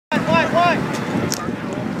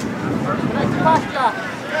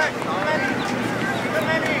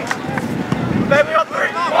Baby on 3.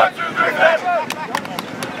 1, 2, 3, baby.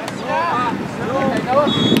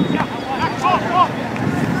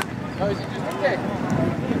 Or is it just a kick?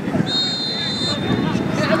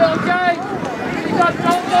 Get a little game. You got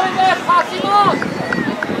don't go in there, pass him on.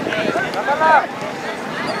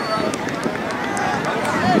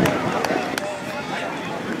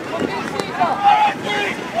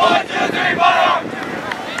 One, two, three, bottom!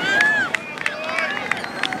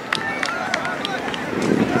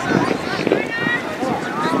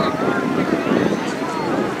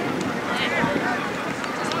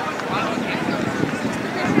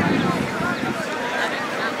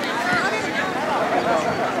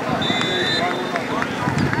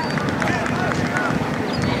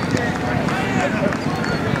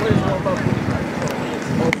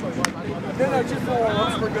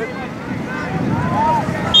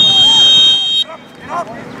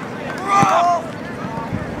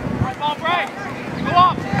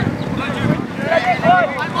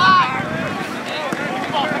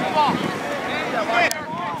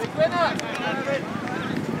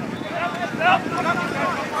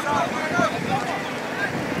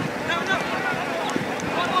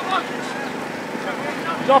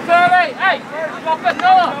 Drop early! Hey! Drop it,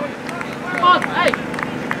 Noah! Come on, hey!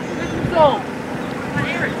 This is all! I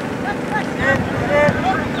hear it!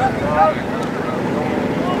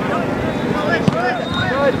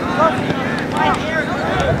 Good! I hear it!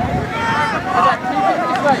 Keep it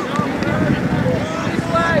this way! This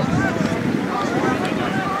way!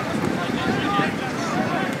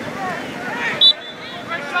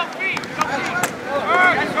 Great shot, feet!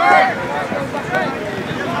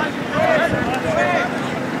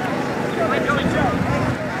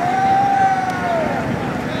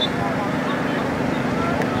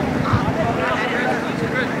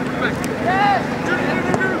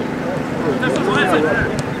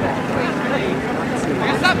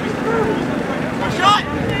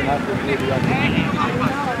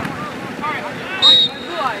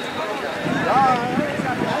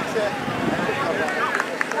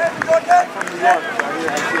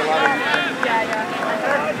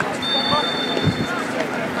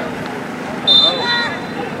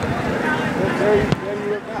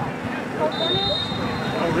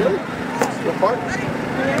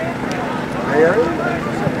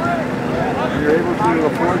 You're able to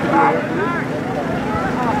afford to do that?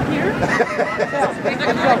 Here?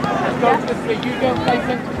 Go to the street. You don't play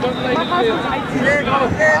don't play the field. Go.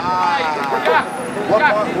 Go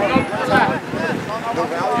to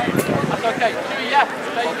the left. That's okay. Yeah.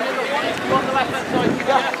 Stay in the middle. You on the left hand side.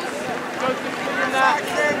 Yeah. Go to the street in there.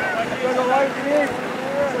 Go to the right.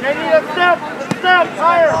 They need a step. Step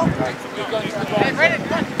higher. Hey, ready?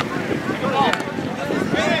 Come on.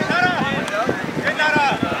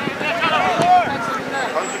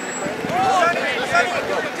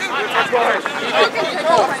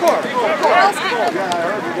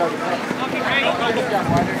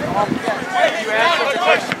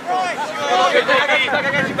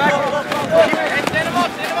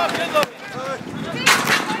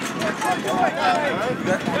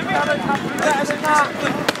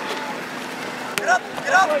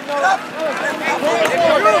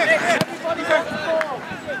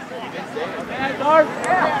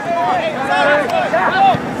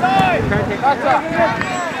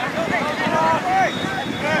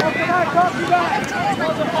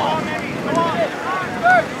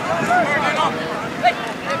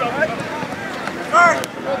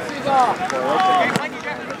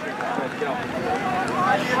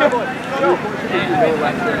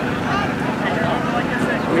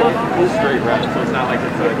 Straight route, so it's not like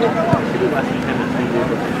it's less than 10 minutes.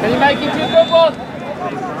 Can you make it to a good one?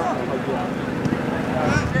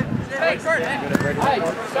 Hey,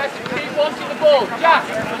 keep wanting the ball. Jack,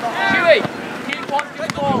 Chewy, keep wanting the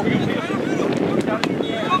ball.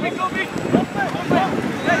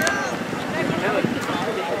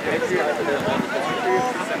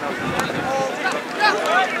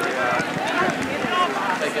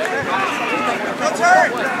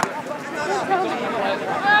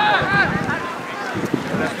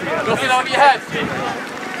 Looking over your head.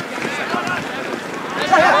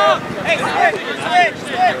 Hey, switch!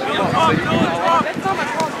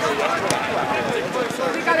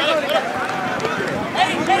 We gotta go together.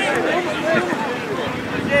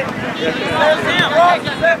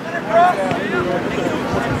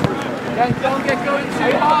 Don't get going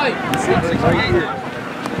too high.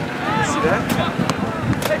 See that?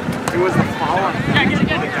 It was the foul on the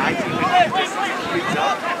guy team. He just speaks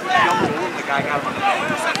up, jumps over, and the guy got him on the phone.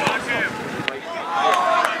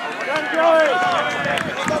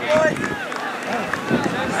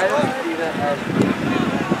 I didn't see that. Don't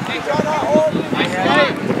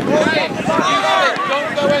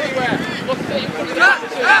go anywhere. Look, sit in front of the action.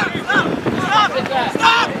 Sit there.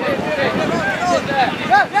 Sit there.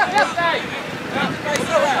 Stay.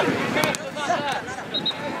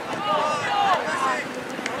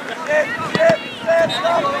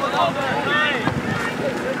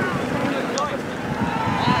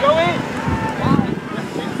 Go in.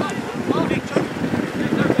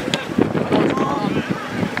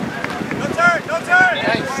 No turn.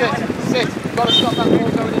 Hey, sit. You've got to stop that ball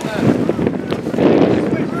going in there.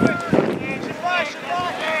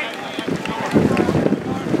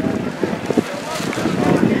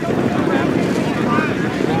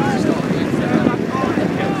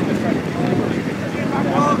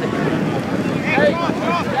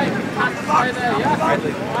 Stay there, yeah?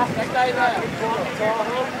 Stay there.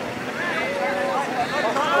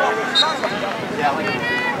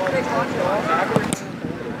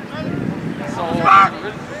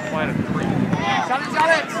 Challenge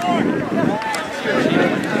Alex!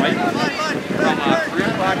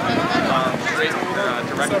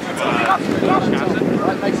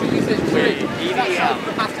 Right, make sure you sit straight. You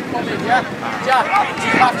have to come in, yeah? Jack,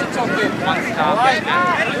 you have to tuck in. One stop, Right.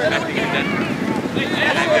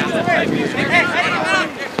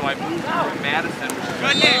 So I moved from Madison,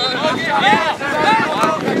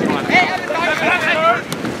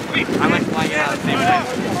 I like flying out of the same place.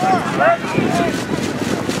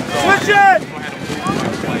 Switch it!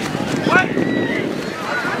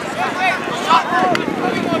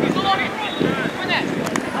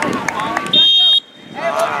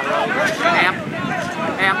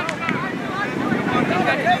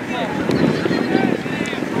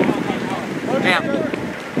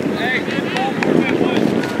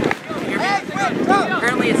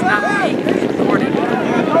 Apparently it's not being recorded. Is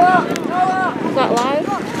that live?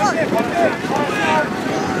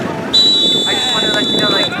 I just wanted to let you know,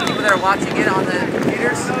 like, people that are watching it on the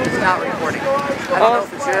computers, it's not recording. I don't know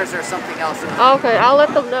if it's yours or something else. Okay, I'll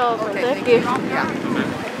let them know. Okay, Thank you. Yeah.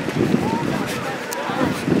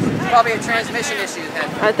 Probably a transmission issue then.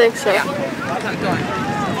 I think so. Yeah. Keep going.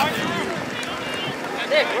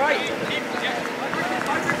 Nick, right.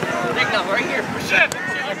 Nick, now, right here. Shit!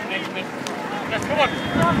 Come on.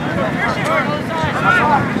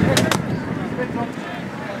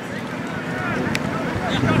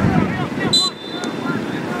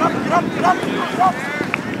 Get up.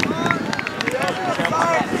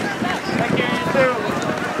 Thank you, you too.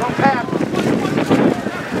 Don't pass.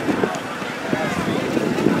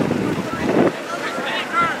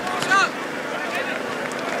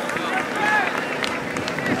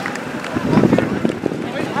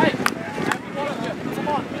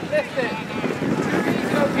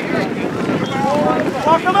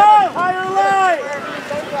 Come on, higher line!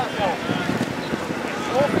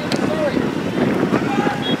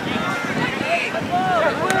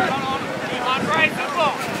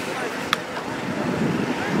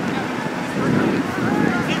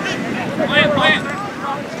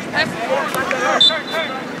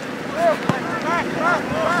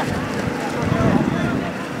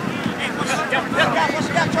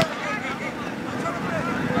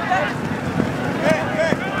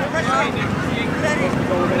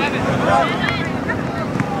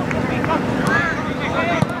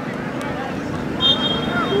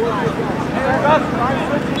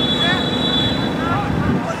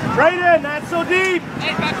 Straight in, not so deep.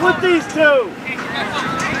 With these two.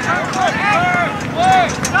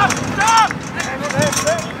 Stop!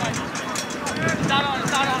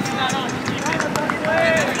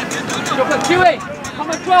 Look at Chewy! Come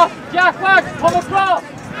across! Jack, lads! Come across!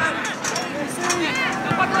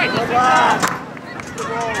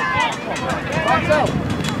 Right, so.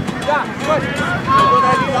 Jack, good.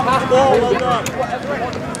 Pass ball, well done.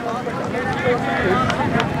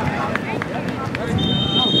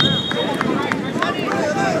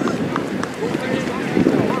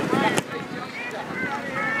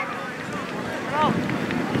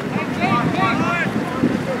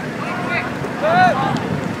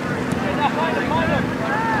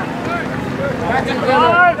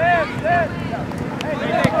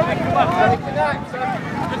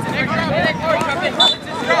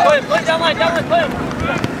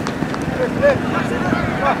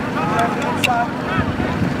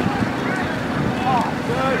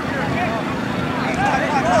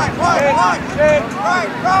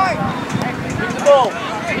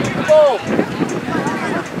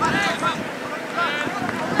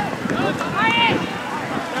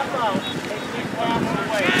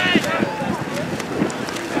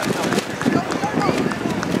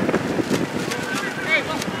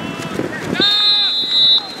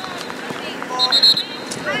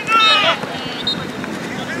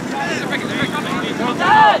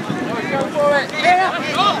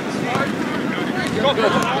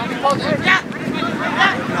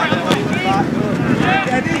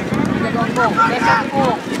 ball. Let's have the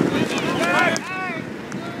ball.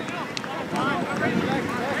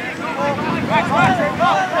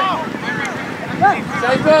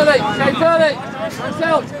 Shape early. Shape early.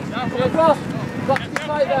 Myself. Go across. Got to be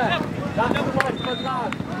tight there. That's the right for the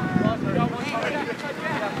lad.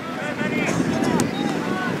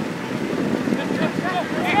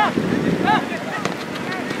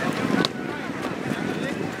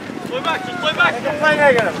 Play back, just play back. Play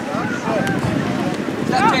negative.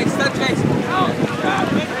 Step chase, step chase.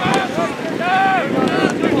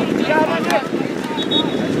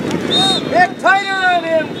 Get tighter on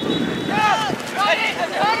him.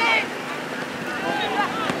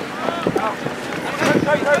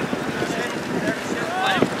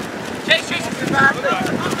 Chase, chase, get back.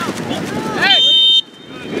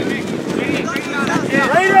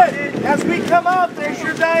 Right it. As we come up, there's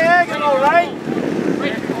your diagonal, right?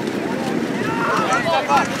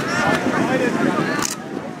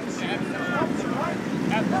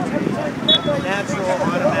 Natural,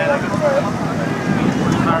 automatic.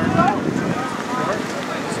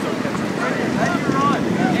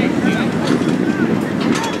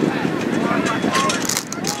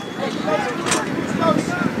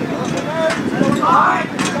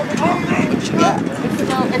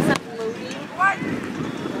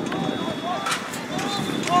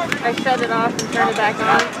 I shut it off and turned it back on.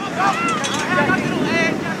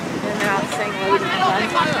 And now it's saying loading again.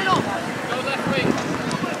 Go left wing.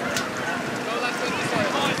 Go left wing this way.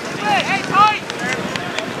 Hey, tight!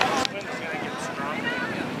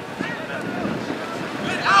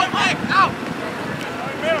 Out, Mike, out!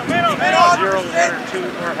 Middle. 0, 1, 2,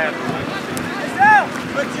 or half.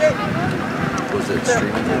 Was it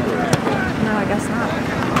streaming now? No, I guess not.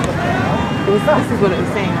 This is what it was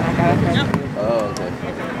saying when I got up there. Oh, okay.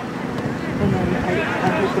 And then I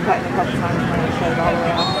hit the button a couple times and I shut it all the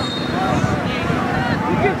way off.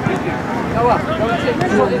 Go up, go up. And then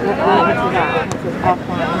we'll over to that, which is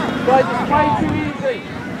offline. Guys, it's way too easy.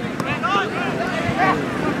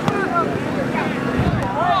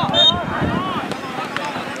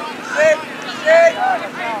 Shake.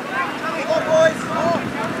 Come on, boys.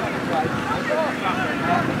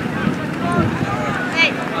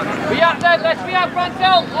 Be up there, let's be up front,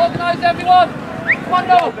 Del. Organise everyone. Come on,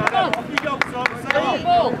 Noel, come on. Off you go, son. Go on,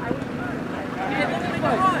 ball.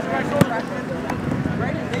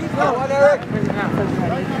 Come on, Eric. Where's it not supposed to be?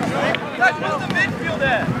 Guys, where's the midfield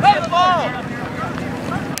at? Get the ball.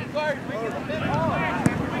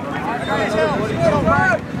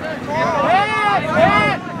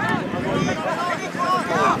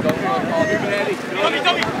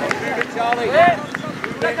 Charlie.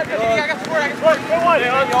 I got support,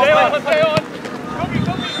 Stay on.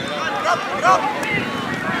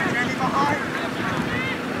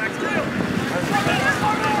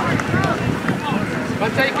 But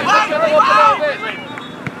take it, let's get it up a little bit.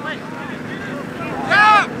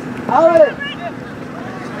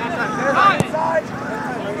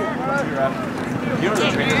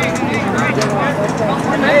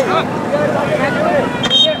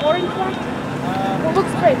 Well,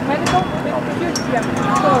 looks great. Medical? Yeah.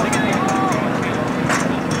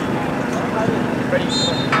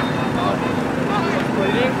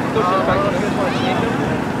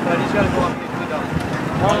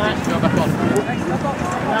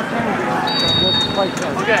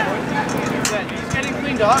 Okay. He's getting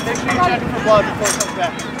cleaned up. Make sure you check him for blood before he comes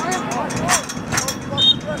back.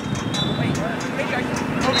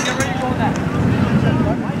 Toby, get ready to go with that.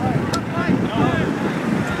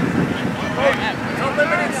 Don't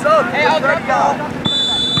limit it, sub. Hey, I'll grab you.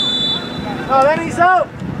 No, then he's out.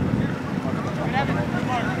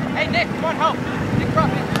 Hey, Nick, come on, help. Nick, drop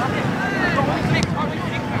it.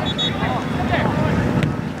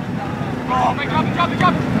 Oh, man, drop it,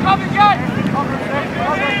 again.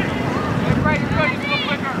 Get right, you're good, just a little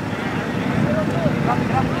quicker.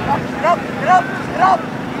 Get up.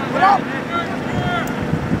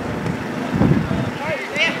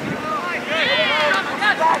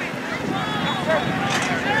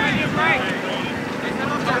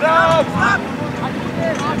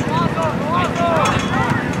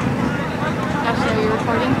 Ashley, are you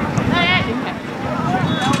recording?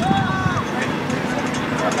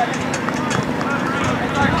 Okay.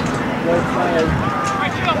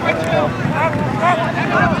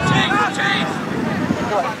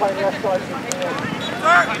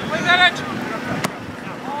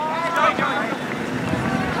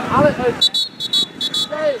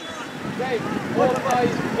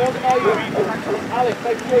 Alex,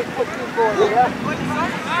 make sure you push him forward, yeah?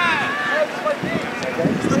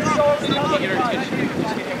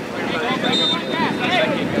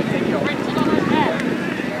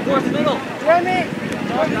 Towards the middle. Remy.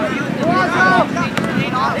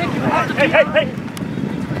 Hey, hey, hey!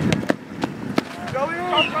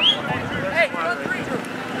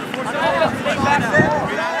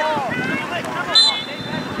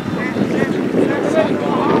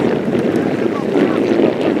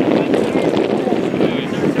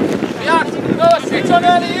 Ja, go, switch on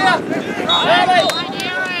early here! Early!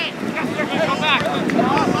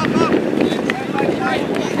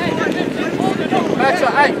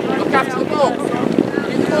 Better, hey, look after the ball.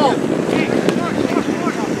 Keep the ball.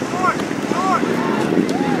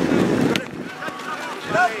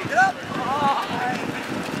 Get up!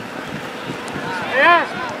 Yes!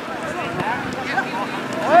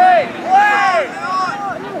 Hey!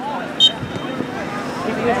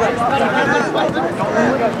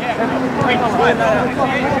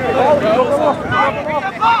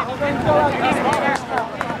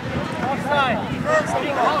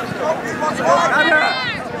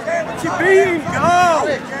 What you being? Go!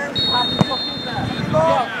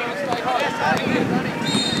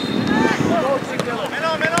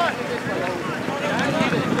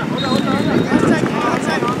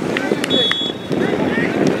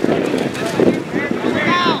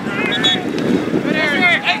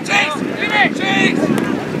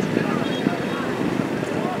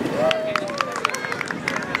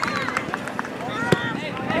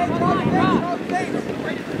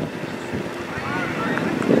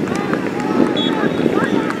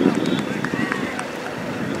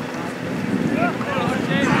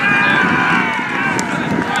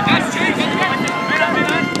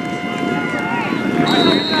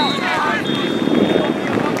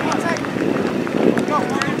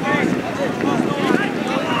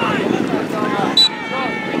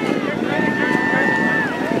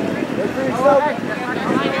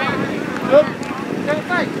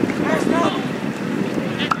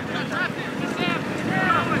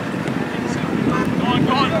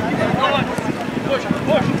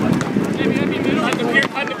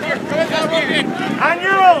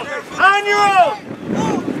 On your own!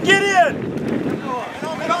 Get in!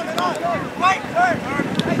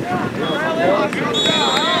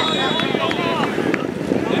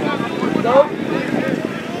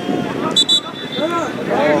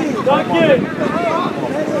 Don't get it!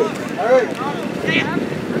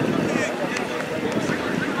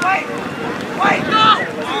 Wait! Go!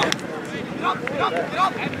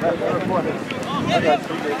 Get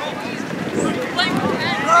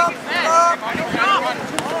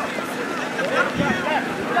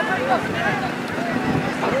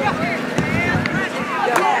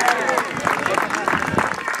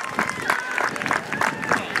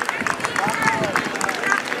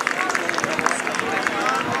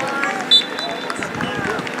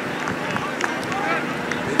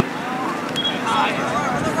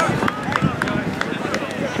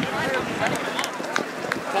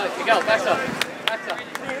Miguel, better. Better.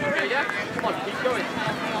 Okay, yeah? Come on, keep going.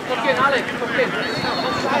 Look in, Alex, look in.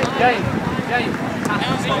 James, James.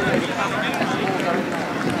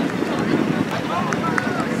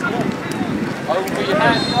 Over your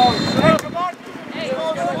hand. Come on!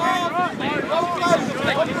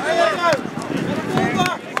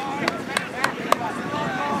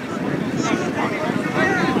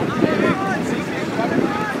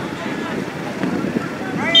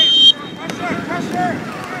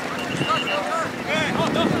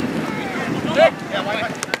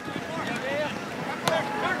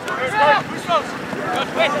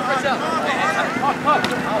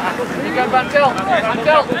 You go back till.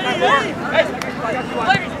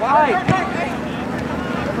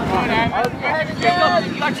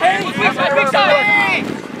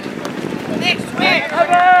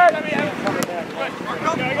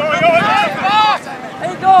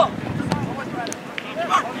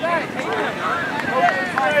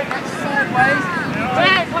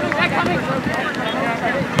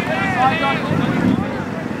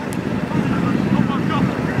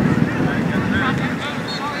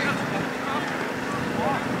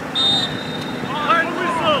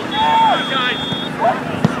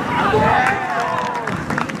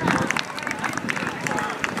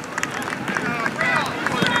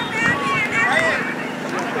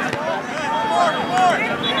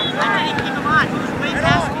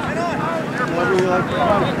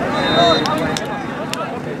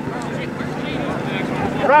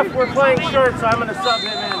 Ref, we're playing short, so I'm going to sub him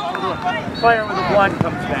in until the player with the blood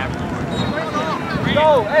comes back.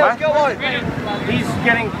 Go! Hey, let's go on! He's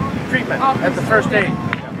getting treatment at the first aid.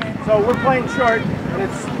 So we're playing short, and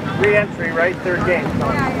it's re-entry, right? Third game.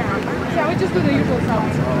 Yeah, we just do the usual stuff.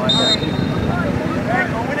 Hey,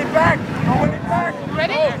 go win it back! Go win it back!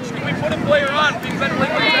 Ready? Can we put a player on? Because I don't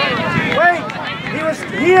like Wait! He was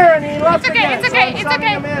here and he left again. It's okay, So it's I'm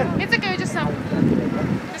subbing okay. him in. It's okay, just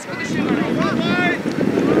put the shoe on.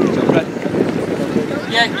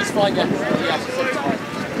 Yeah, he's fine, yeah. Yeah, he's fine.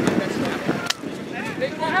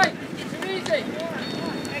 Big one, hey, too easy.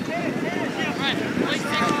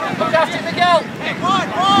 Look after Miguel.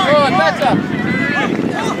 Good, better.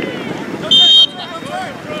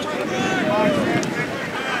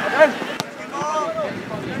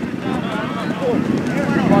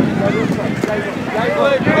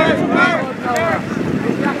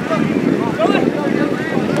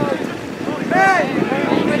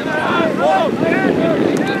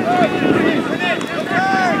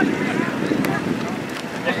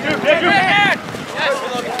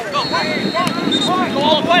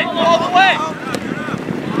 All the way, all the way!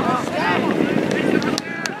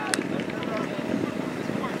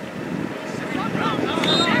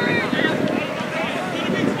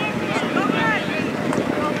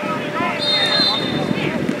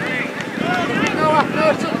 No,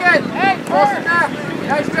 it's okay. Hey, cross it now.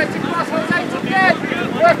 No, stretch across, rotate, it's okay.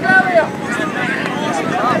 Work earlier.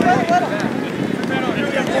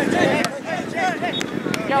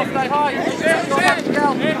 Miguel, stay high.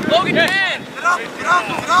 Miguel. Logan, your hand! Get up, get up,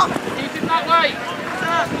 get up! Keep him that way.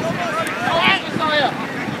 Go out, Messiah.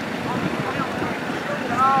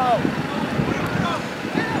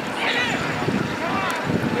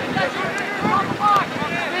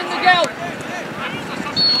 Spin, Miguel.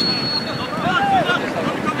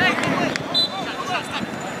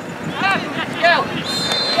 Miguel.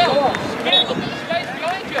 Miguel. Space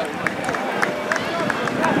behind you.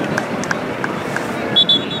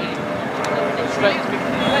 Straight.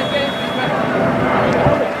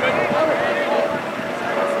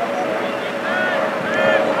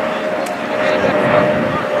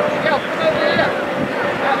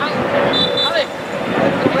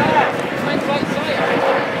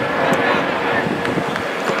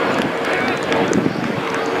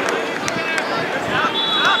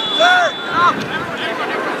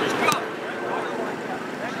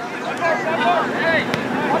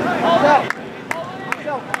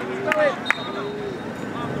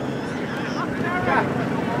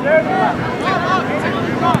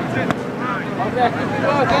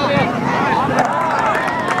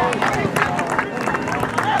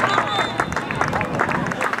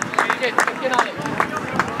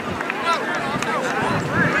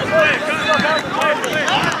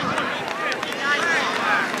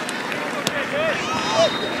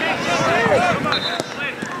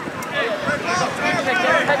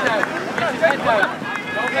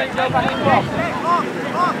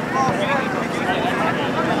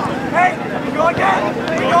 Hey, go again!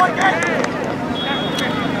 Go again!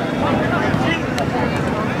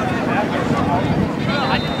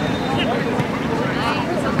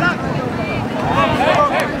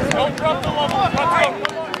 Don't drop the level, let's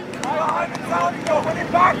go! Go, win it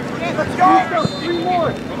back! Let's go! 3 more!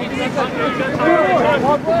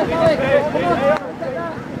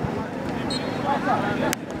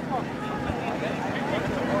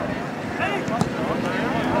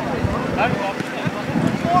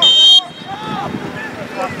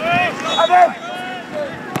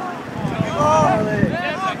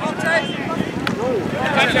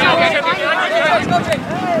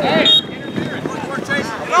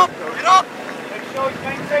 Get up! Make sure you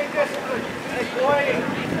maintain discipline. Hey, boy.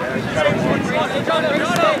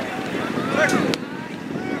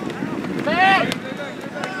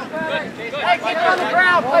 Hey, keep it on the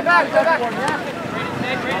ground. Play back, play back.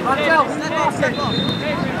 Marcel, step off.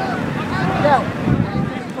 Go.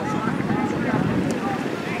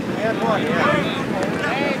 And 1, yeah.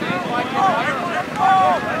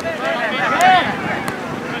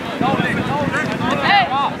 Hey,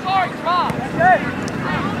 sorry, Rob.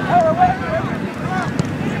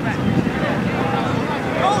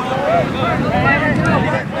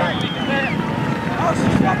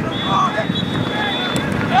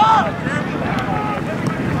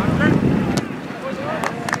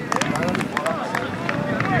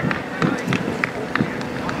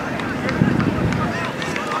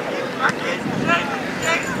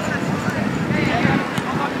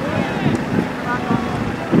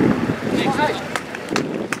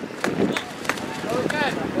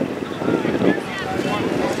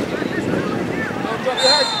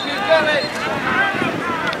 Keep going.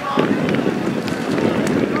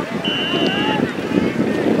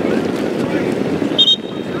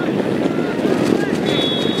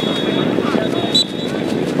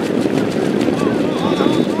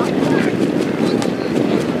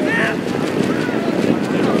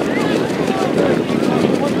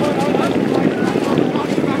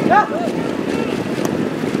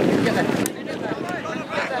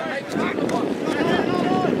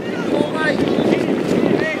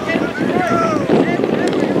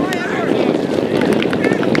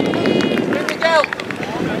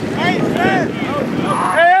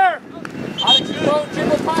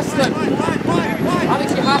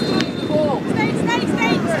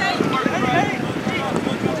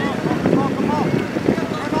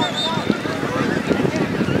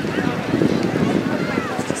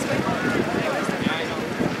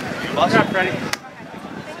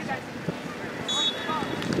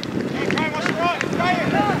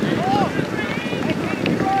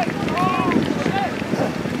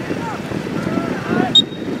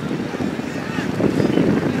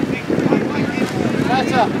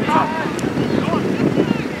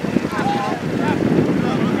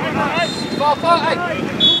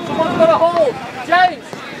 Someone's got a hold. James.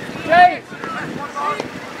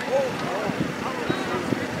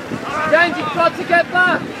 James, you've got to get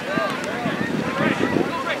back.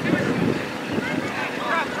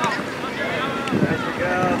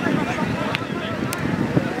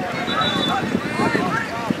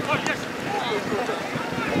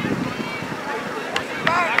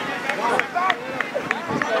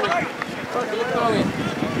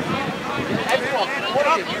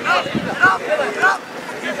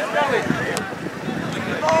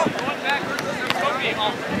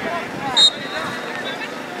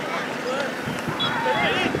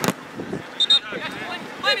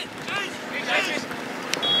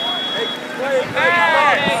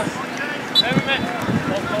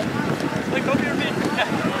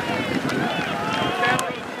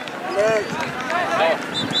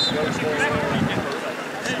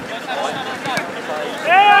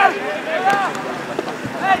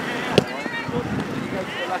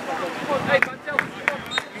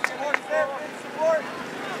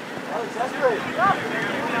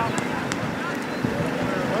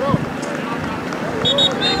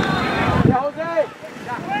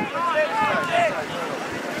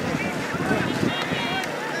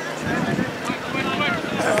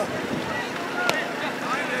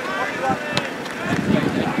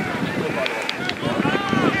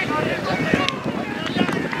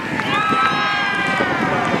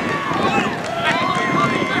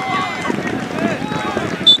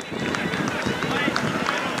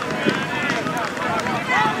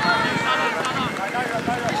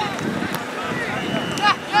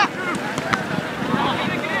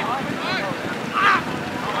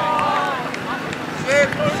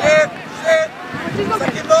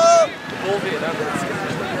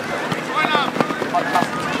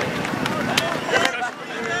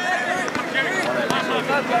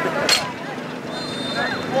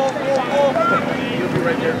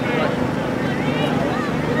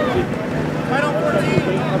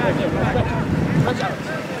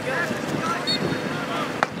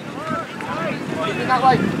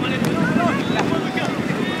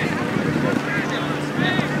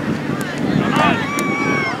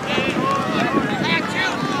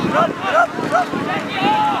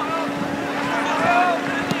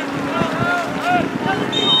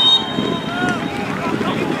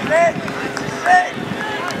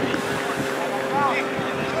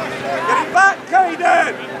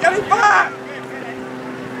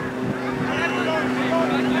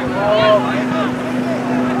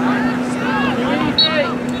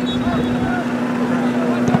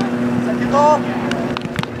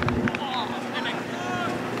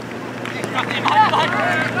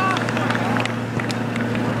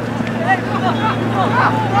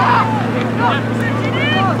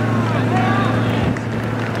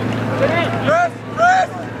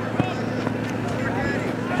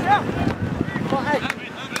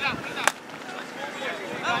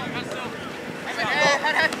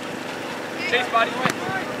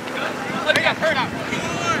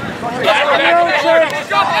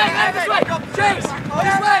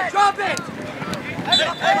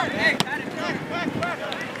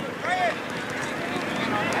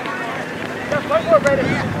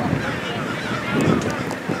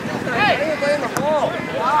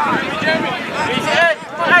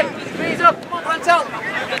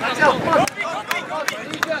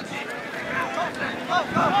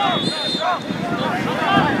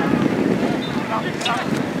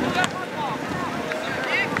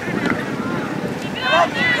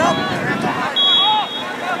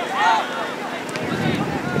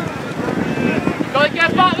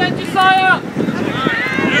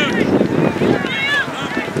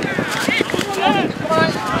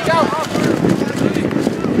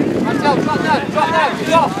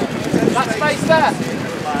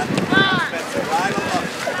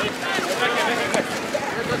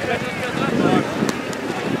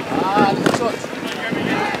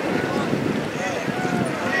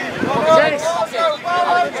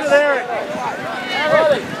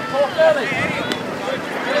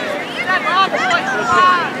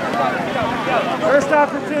 First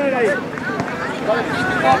opportunity.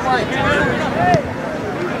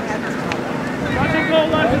 Touching goal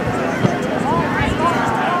line.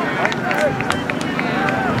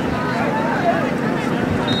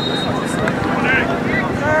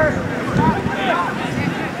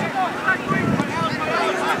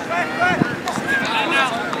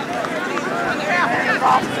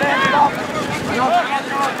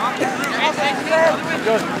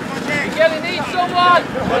 You really need someone!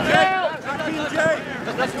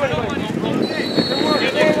 Let's win it.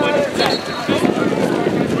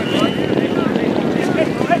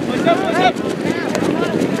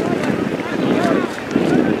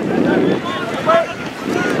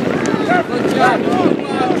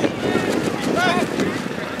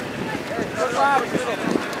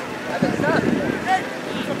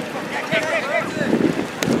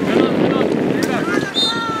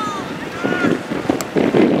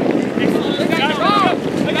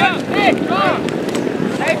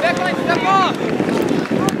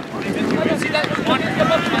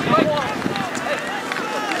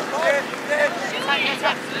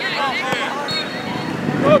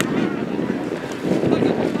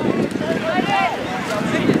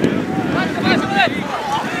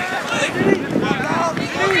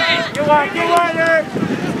 Get one, Eric!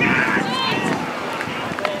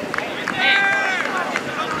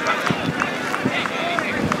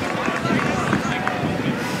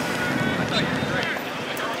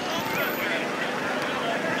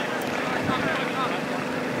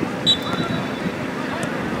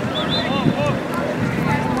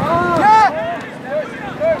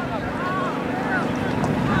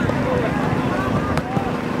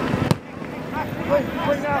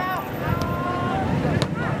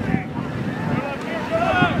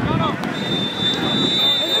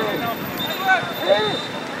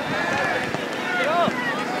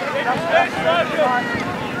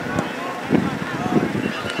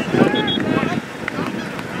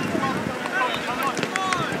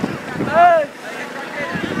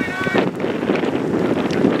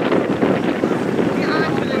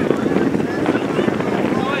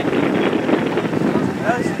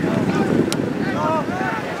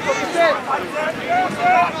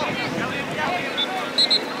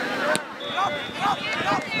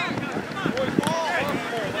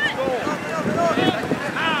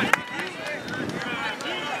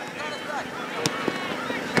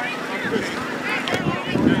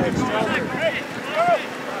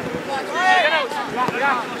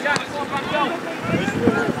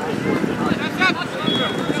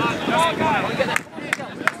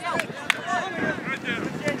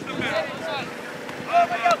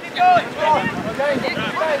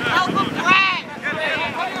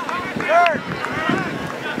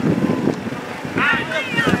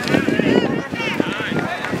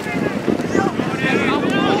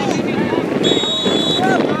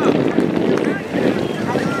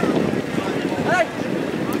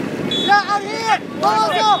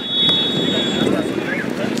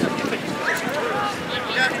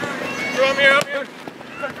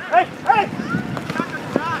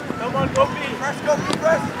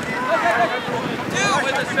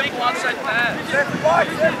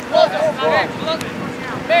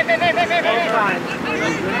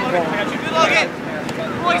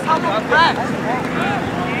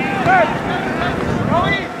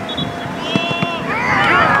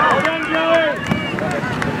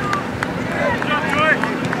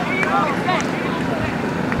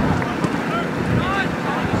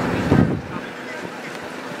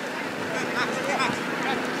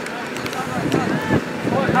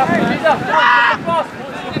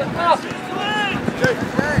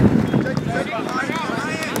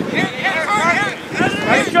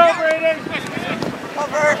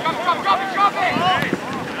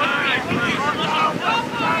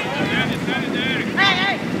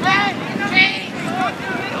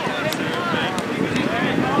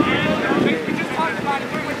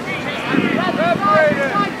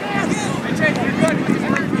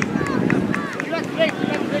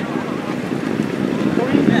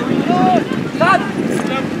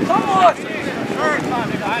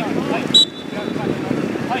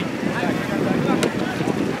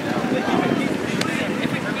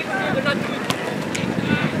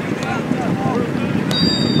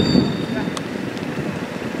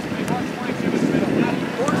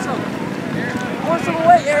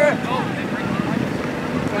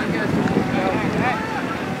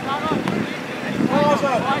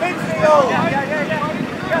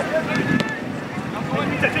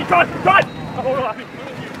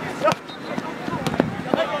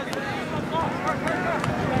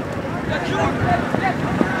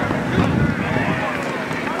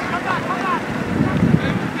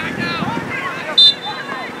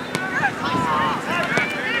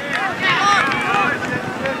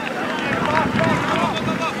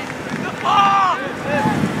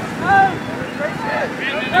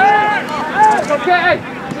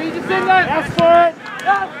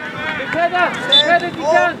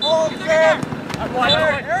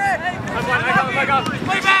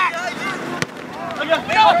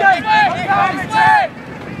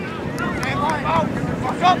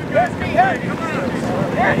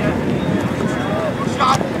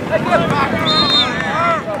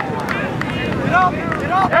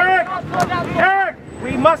 Eric,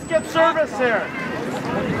 we must get service here.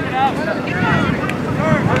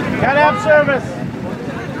 Gotta have service.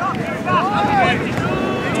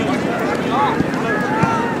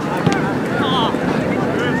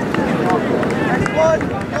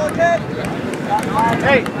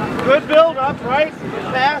 Hey, good build up, right? Good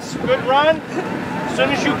pass, good run. As soon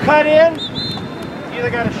as you cut in, you either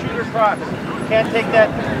got to shoot or cross. You can't take that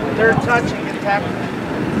third touch and get tackled.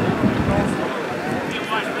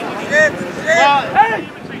 Hey!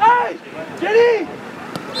 Hey! Jenny!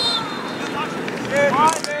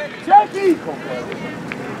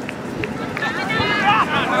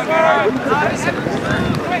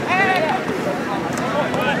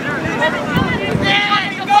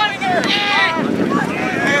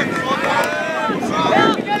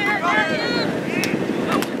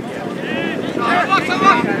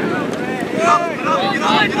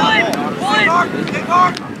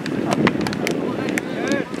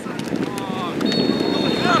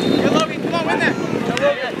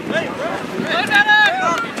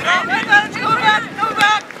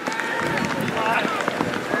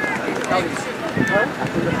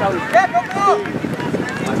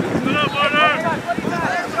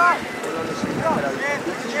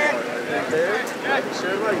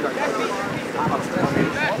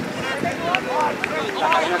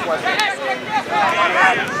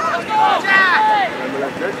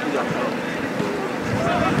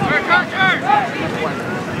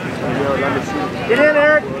 Get in,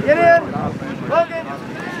 Eric. Get in. Logan.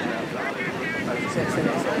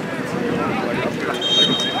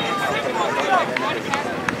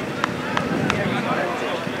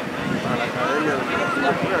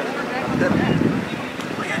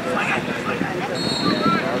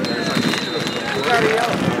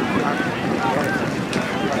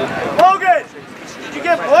 Logan, did you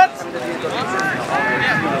get blitzed?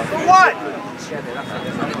 For what?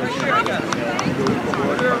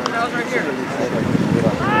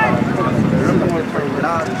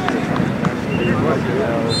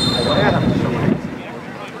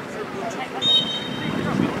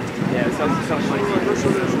 Yeah, it sounds like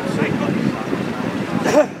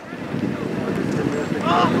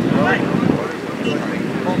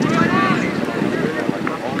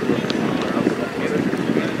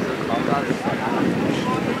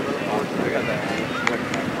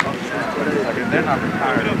they're not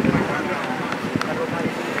retired.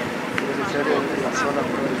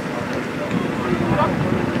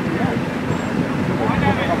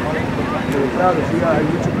 Claro, sí, hay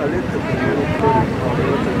mucho talento,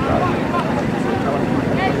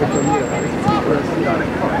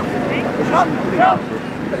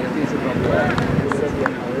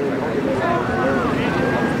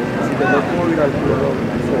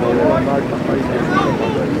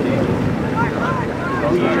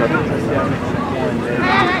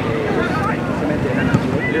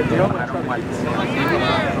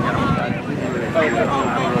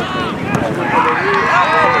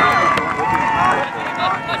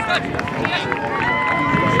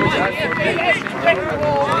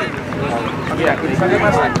 Mira, que sale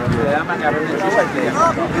más ancho, le da más agarrón de chupa y le da. No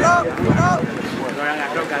hagan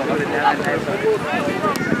agarrón, que le dan a eso.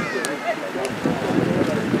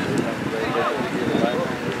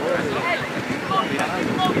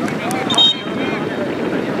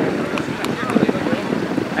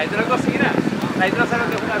 Ahí te lo cocinas. Ahí te lo sabes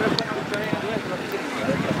que es una vez buena mucho en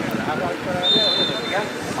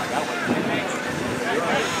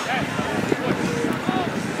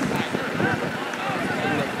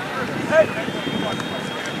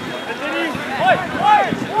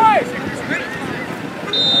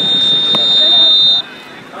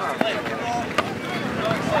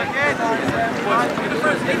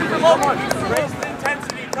raise the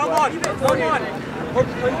intensity. Come on. Come on.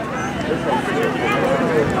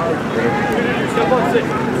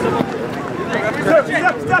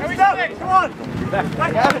 Step. Come on.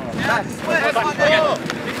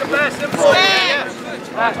 Keep the pass simple.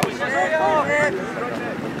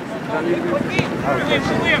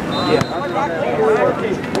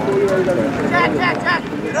 Jack.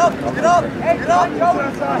 Get up.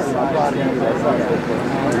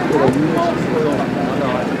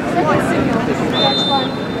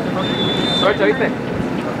 Suerte, ¿viste?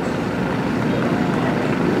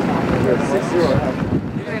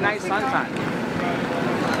 Really nice sunshine.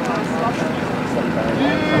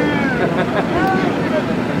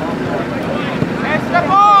 Hey, step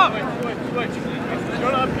up! Switch. Go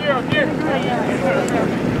up here.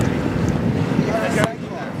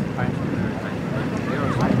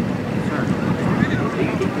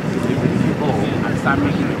 And start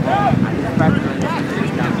making it wrong. And it's better than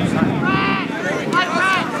it's down the side.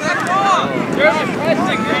 Jeremy,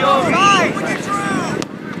 pressing. Side. Look at Drew.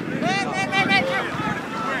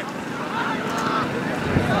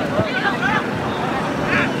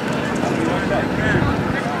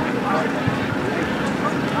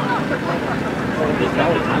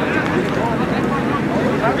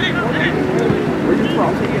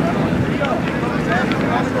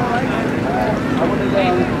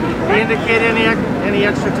 Do you indicate any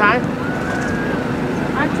extra time?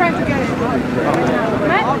 I'm trying to get it.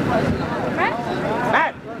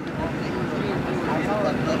 Matt?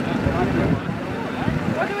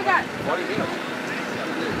 What do we got?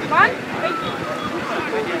 1?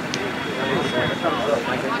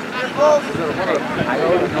 Come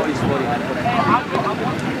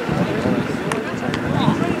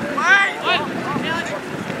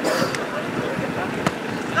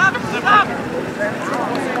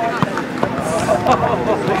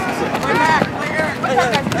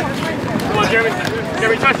on, Jeremy.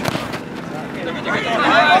 Jeremy, touch.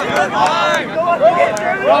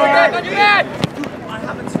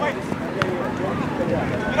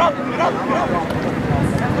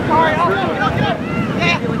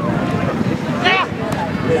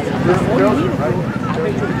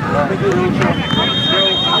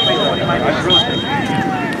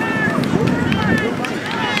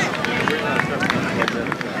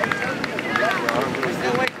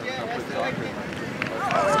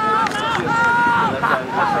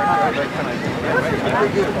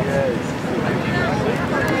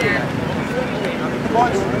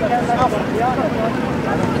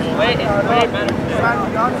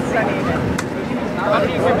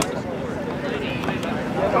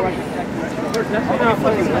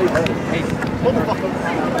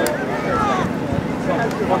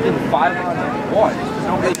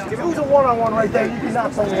 If it was a one-on-one right there, you could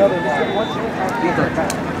knock on the other one.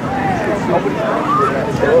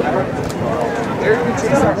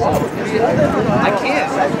 I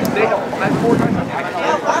can't. They don't. I'm 40.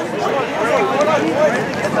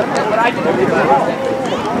 But I can do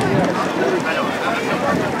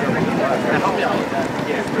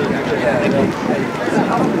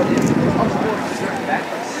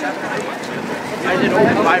I did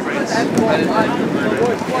open vibrates.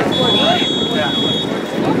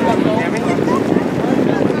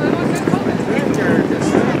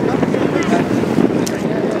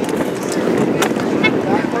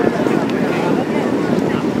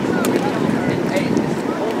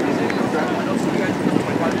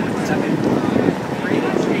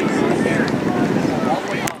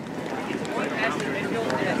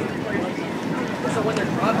 So when they're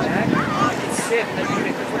dropped back, it's sick. When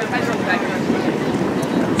they're passing on the back,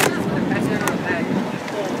 when they're passing on the back,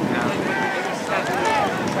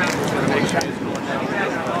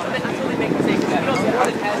 until they make mistakes. You don't see how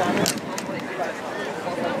the pass on it.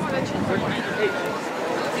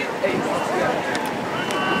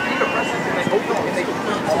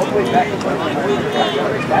 All the way back.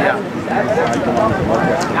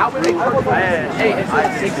 Now when they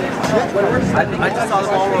I just saw the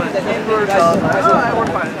ball run. I work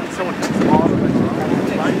fine. Someone hits the ball.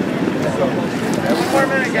 1 more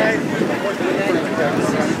minute, guys.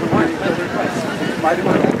 I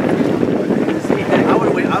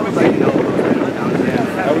would wait. I would like to know.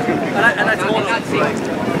 And I told him, like, this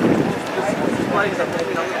plays up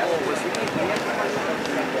moving on the ball was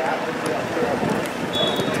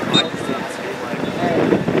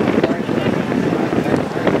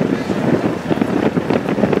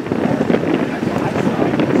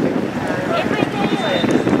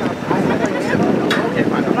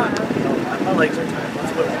my legs are tired.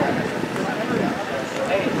 Let's put it.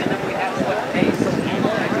 Hey, and then we have what? Hey, so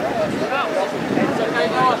it's okay,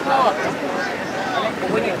 Noah. But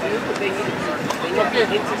when you do, they need to get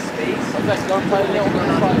into space. Okay, don't play the little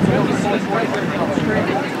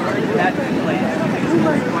that play.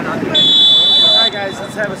 Alright guys,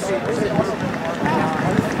 let's have a seat.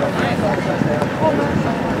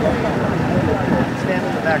 Stand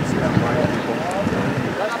in the back seat.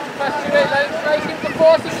 So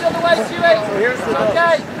here's the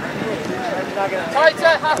okay.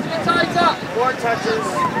 Tighter, has to be tighter. 4 touches,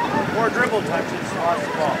 4 dribble touches off the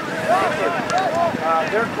ball.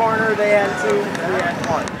 Their corner, they had 2, we had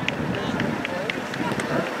 1.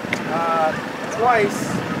 Twice,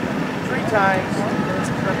 3 times.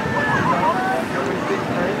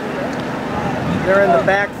 They're in the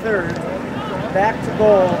back third, back to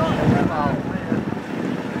goal, and they're fouled.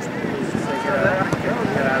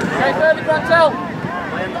 Okay, 30 Brontel.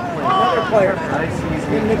 Another player in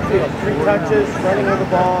midfield, 3 touches, running with the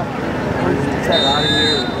ball.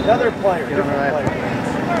 Another player, different player.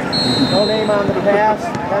 No name on the pass,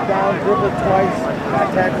 head down, dribbled twice,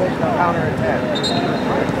 got tackled, counter attack.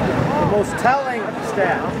 The most telling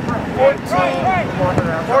stat,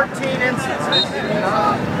 14 instances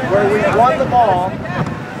where we won the ball,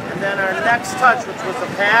 and then our next touch, which was a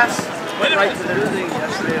pass, went right to their team.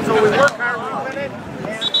 So we work hard, we win it,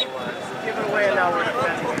 and give it away, and now we're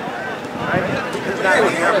defending it. Right? Because now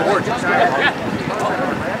we have a work inside.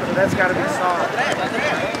 So that's got to be solid.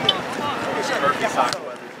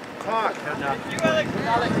 Talk. Let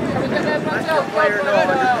the player know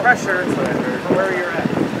under pressure where you're at.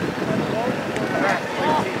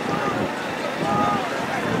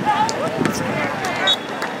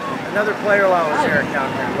 Another player allows Eric down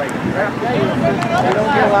here late. We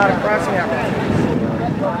don't get a lot of crossing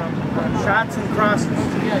opportunities. shots and crosses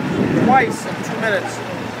twice in 2 minutes.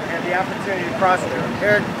 And the opportunity to cross there.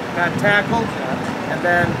 Eric got tackled, and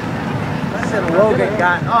then Logan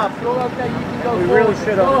got up. We really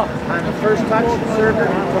should have, on the first touch, served it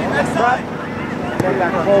and took the front. Then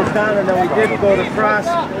got closed down, and then we did go to cross.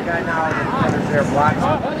 The guy now is there blocks.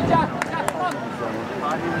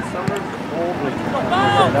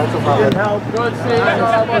 Didn't help. Good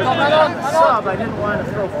Sub, I didn't want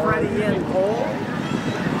to throw Freddie in cold.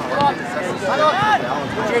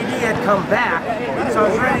 JD had come back, so I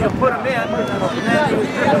was ready to put him in, and then he was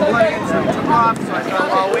dribbling legs and took off, so I thought,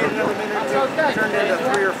 well, I'll wait another minute, turned into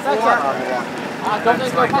 3 or 4. Don't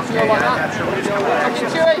let go past you like that.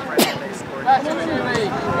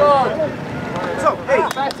 So, hey,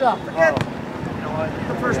 Better. forget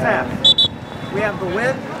the first half. We have the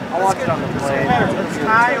win. Let's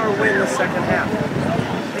tie or win the second half.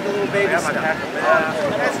 Take a little baby step. You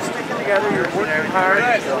guys are sticking together, you're working hard.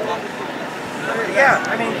 Yeah,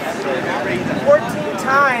 I mean, 14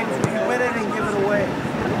 times we win it and give it away.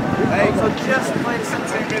 So just play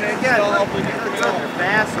something. Again, they're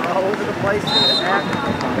fast, they're all over the place.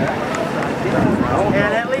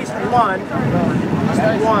 And at least one, if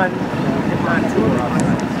not 2.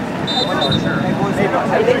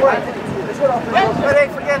 But hey,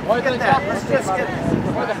 forget that. Let's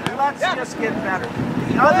just get better.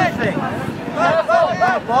 The other thing,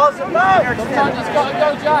 the balls in the air. Sometimes it's got to go,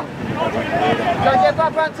 Jack. Gotta get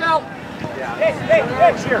back, Rantel. Hey,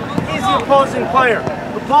 here. He's the opposing player.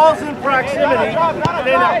 The ball's in proximity,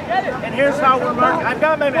 and here's how we're marking. I've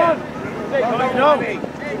got my man. No. 10,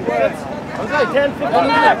 15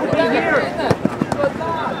 minutes.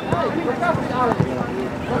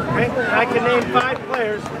 Okay. I can name 5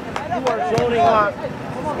 players who are zoning off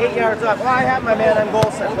 8 yards up. Well, I have my man on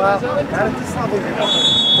goal set. Well, not at this level.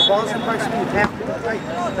 The ball's in proximity. You have to right.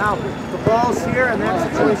 Now, the ball's here, and that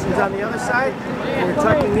situation's on the other side. And you're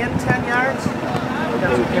tucking in 10 yards.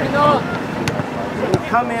 That's okay. When you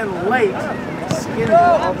come in late, you skin you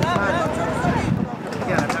all the time.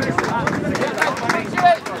 Yeah,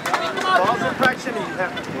 ball's in proximity. You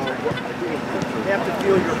have to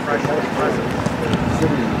feel your pressure and presence.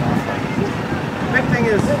 Big thing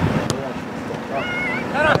is.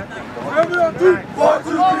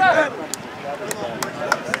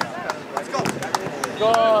 Let's go.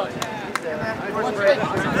 Good.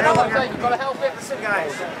 You've got to help it. Listen,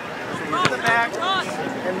 guys. In the back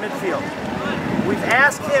and midfield. We've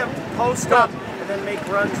asked him to post up and then make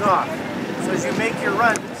runs off. So as you make your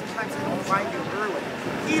run, sometimes they don't find you early.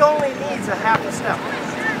 He only needs a half a step.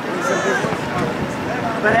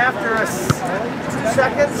 But after 2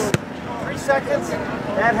 seconds, 3 seconds,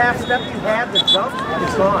 that half step you had, the jump,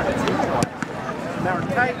 is gone. Now we're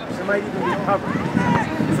tight, it might even be covered.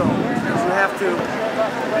 So you have to.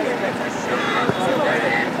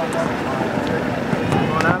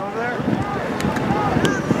 Going on over there?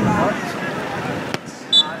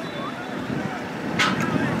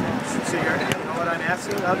 So you know what I'm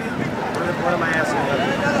asking of you? What am I asking of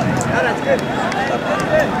you? Yeah, that's good.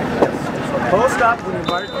 So post up when you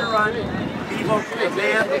mark your run.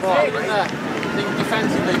 Man the ball, right? Think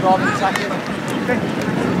defensively rather than attacking. Okay.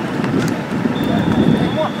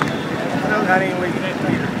 I mean, we can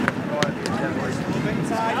clean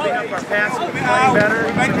up our pass, playing better,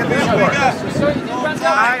 get the score.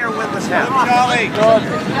 Tie or win this half.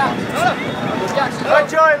 Good,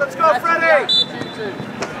 Joey, let's go, Freddie!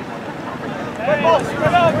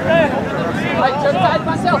 Right, turn it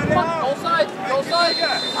myself, come on, all sides.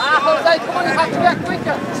 Jose, come on, you have to get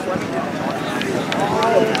quicker.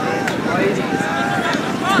 Wait.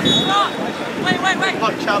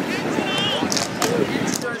 Look, Chubbs.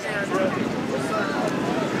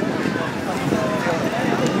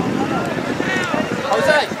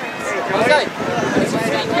 Jose, it's a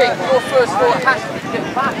free kick. Your first thought has to be to get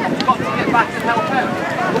back. You've got to get back and help out.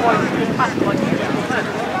 Otherwise, you just pass it like you do.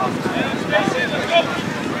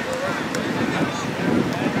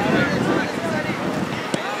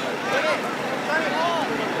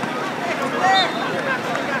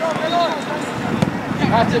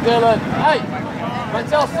 That's it, Dylan. Hey,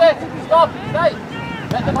 Rantel, sit. Stop. Stay.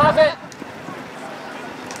 Let them have it.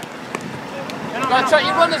 Go and track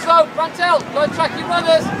your runners, though. Rantel, go and track your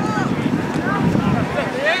runners.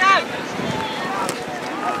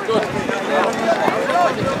 Good.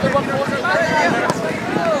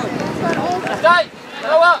 Stay.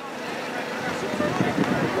 Go up.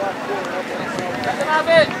 Let them have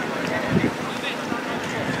it.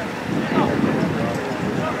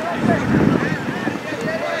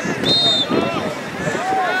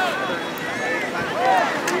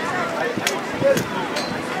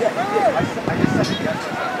 I just said yes,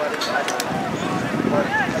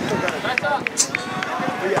 but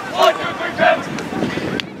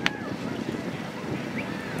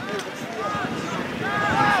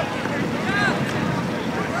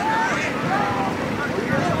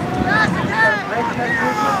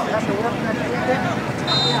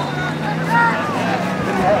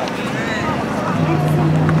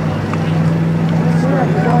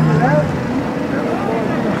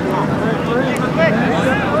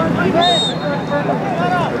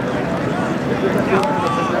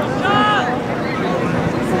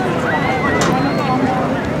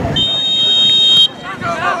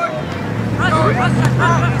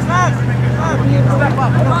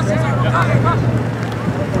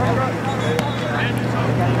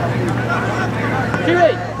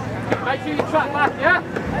Chewy, make sure you track back, yeah?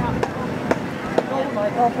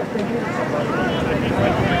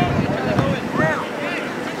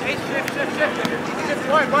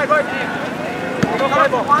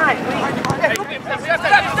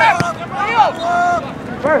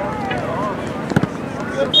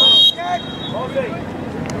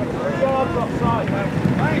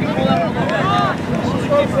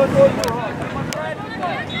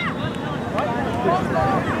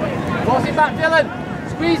 Force it back, Dylan.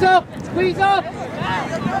 Squeeze up, squeeze up.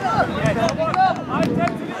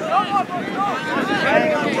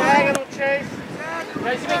 Diagonal chase.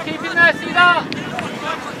 Casey, keep in there, see that?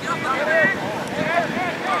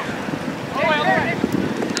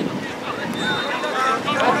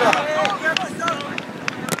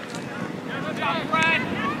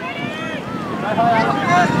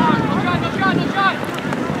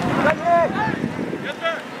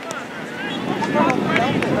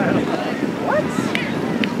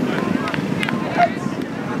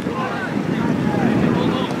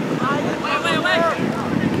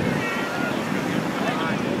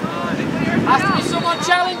 Has to be someone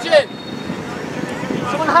challenging.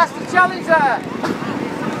 Someone has to challenge there.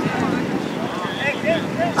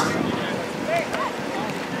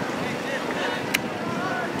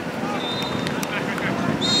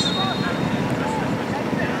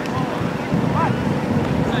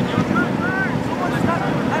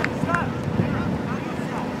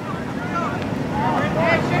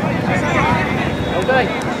 Okay.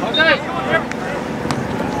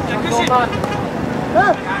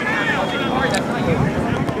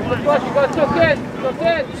 You've got to tuck in.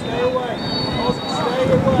 Stay away. Stay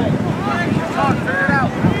away.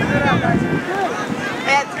 Figure it out.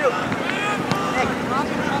 Head through.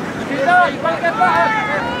 You've got to get better.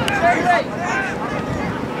 Stay away.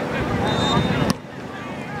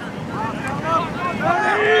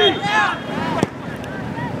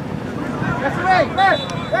 Yes, away.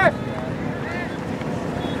 Yes.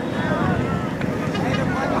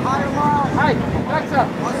 Hey, back up.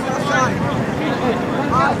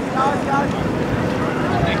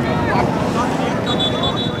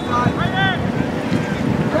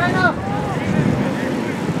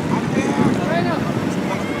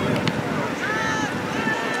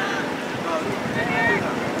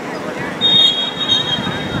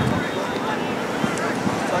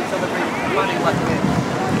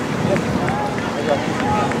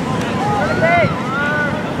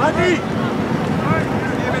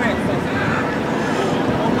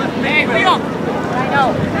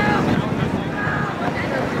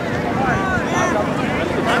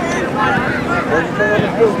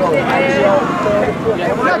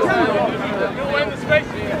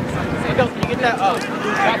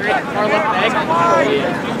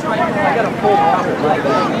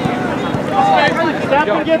 Step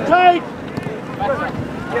and get tight.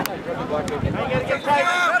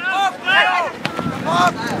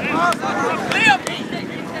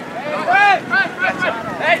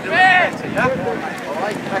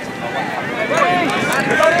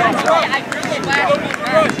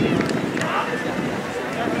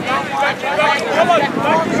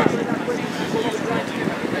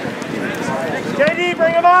 JD,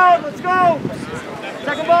 bring him out. Let's go.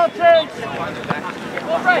 Second ball change.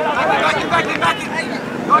 Back in.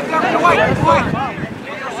 Going down the white.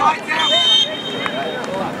 Side down.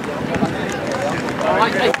 All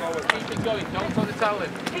right, keep it going. Don't throw the towel in.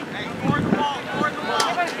 Forward the ball.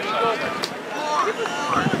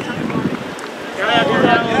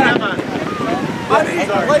 Buddy,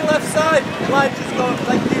 play left side. Line just go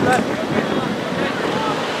like D left.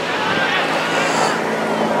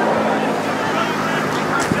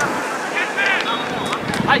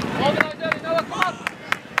 Hey, organize early, Noah, come on!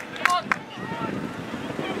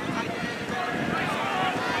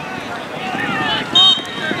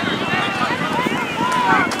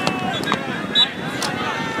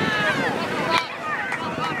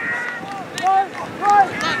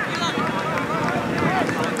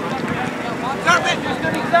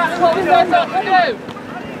 Exactly what we set up for you.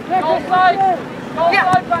 Go side,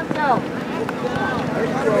 Bantel.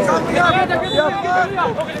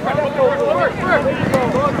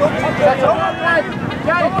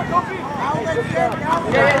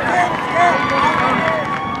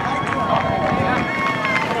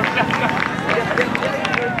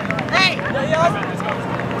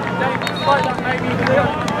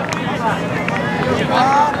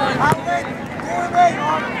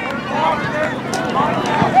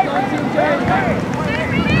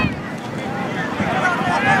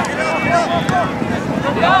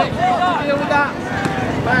 Deal with that.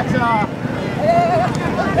 Back off.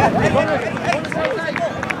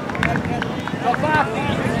 Not back.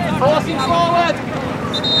 Forcing forward.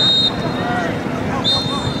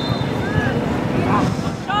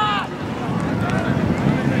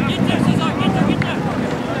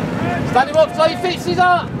 Stand him up, so he fixes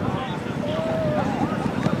up.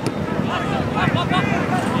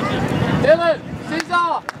 Dylan,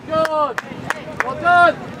 Caesar, good. Well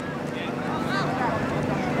done.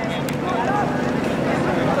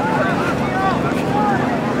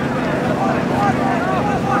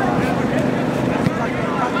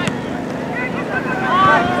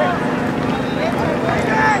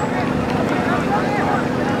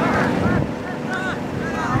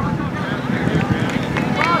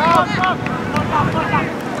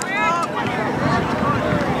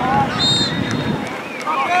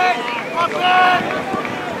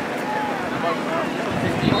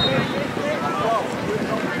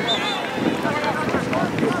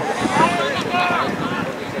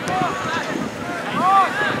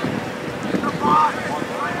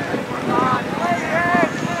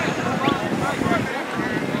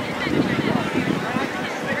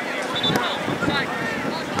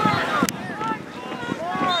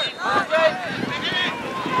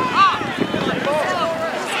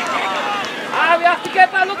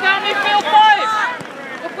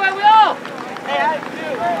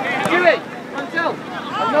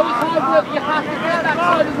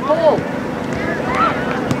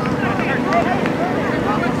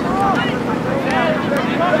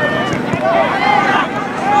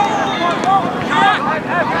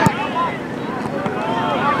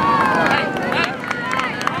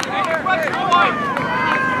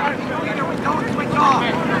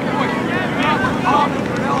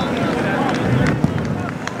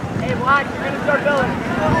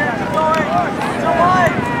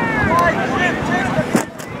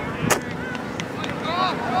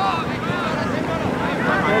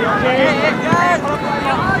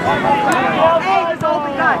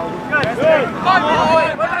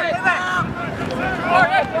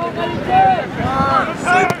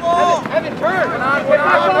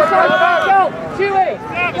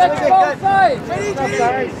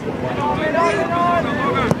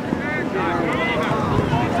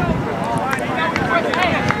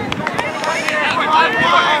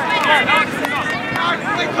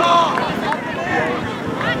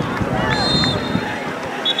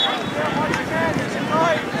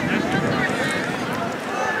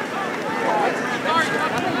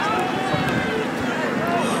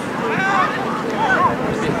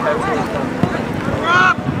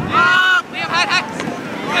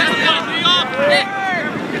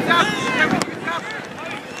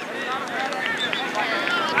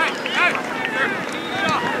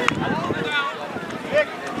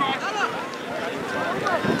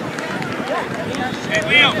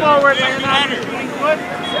 Forward, Landon. Good.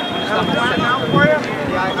 Down for you.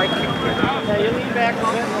 Yeah, I keep it. Yeah, you lean back a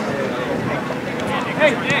bit.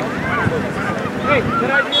 Hey, Nick. Hey, good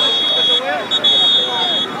idea to shoot with the whip.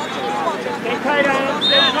 Stay tight on him.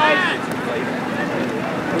 Stay tight.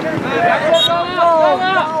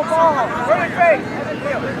 Perfect face.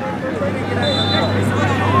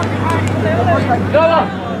 Noah,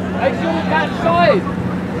 make sure you catch side.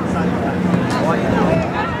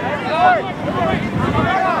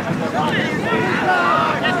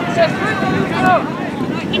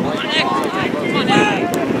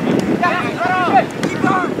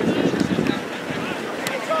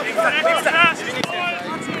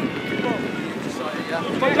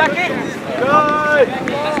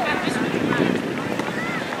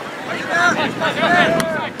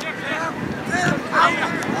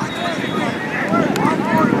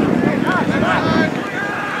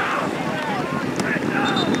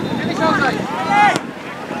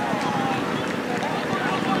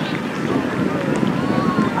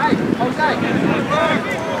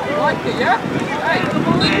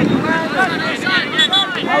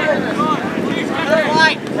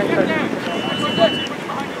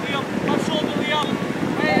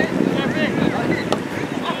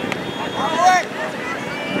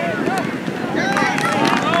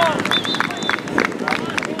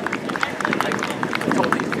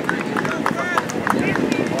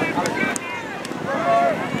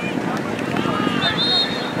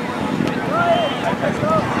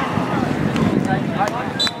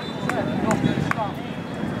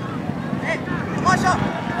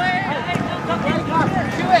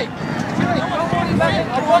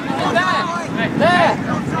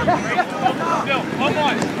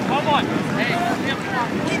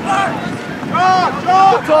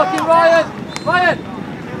 Good talking, Ryan. Ryan,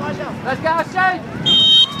 let's get our shape.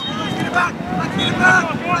 Get it back! Let's get it back!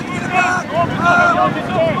 Let's get it back!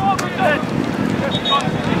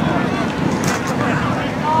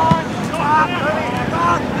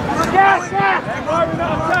 Yes! Why we're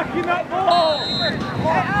not attacking that ball?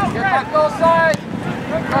 Get back goal side.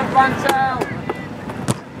 Good, Rantel.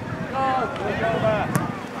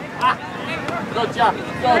 Good, Jack.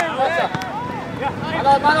 Good, better.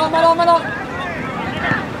 Man on.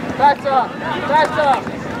 Better.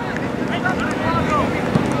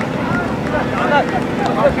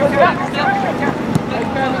 Take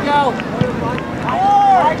care of the goal.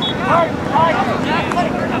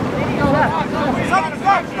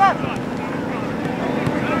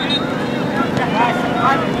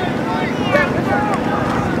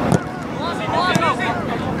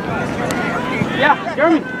 Yeah,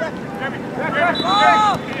 Jeremy.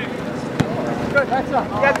 Good, that's up.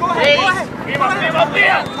 Yeah, go ahead. Give up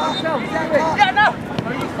there. Yeah, no.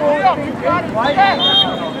 Are you forward? Right?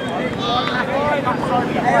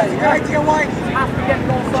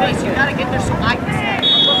 Chase, you gotta get there so I can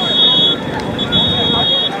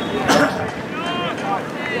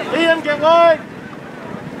Liam, get wide.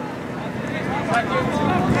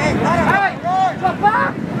 Hey, drop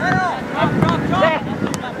back.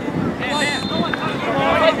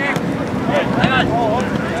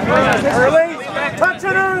 Early. Touch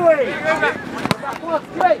it early.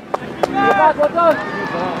 Straight. Well done.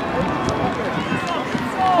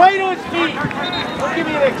 Right on his feet. Don't give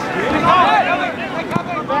me an excuse.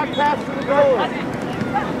 Back pass to the goal.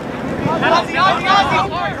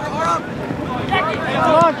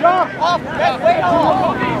 Come on, jump.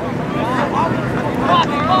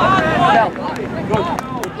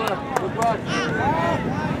 Good run.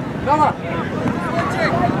 Come on.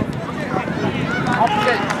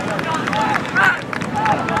 Opposite.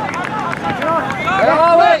 Where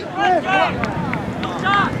are we?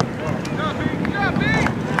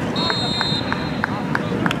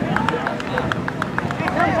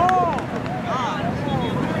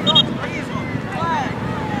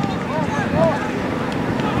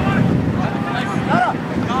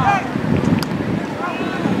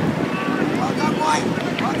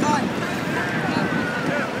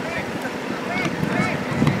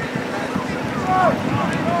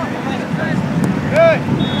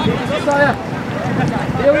 Saya.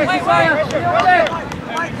 Deal with it, Saya. Deal with it.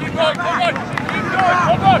 Keep going.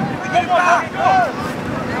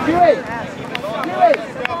 Huey.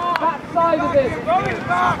 Back side of it.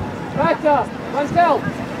 Better. Rantel.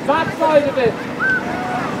 Back side of it.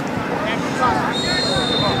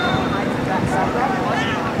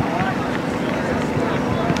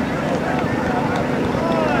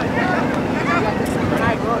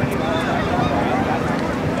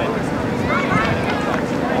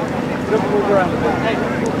 Move around a bit.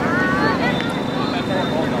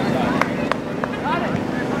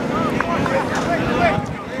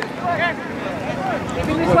 Keep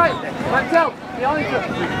it this way. Rantel, behind you.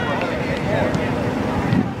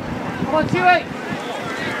 Come on, Huey.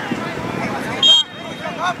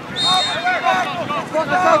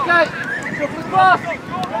 That's okay. Go for the cross.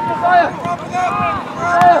 Fire.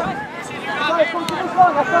 Come to this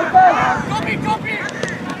one. That's okay. Copy.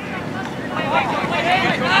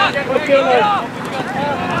 Okay,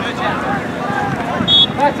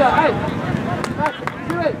 better, hey! Better,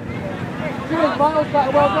 Huey, Miles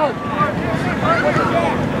better, well done!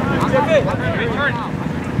 Back in.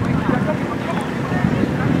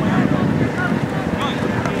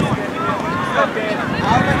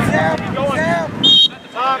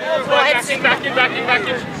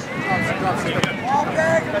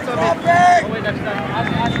 All big!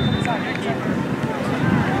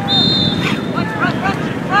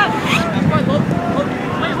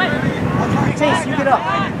 Chase, you get up.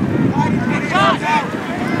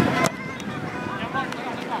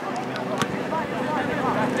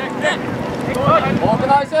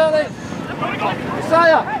 Organise early!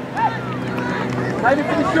 Messiah! Maybe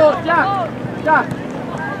for the short, Jack!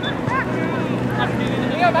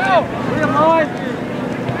 Liam line!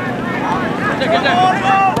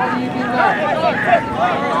 What are you doing there? Like that.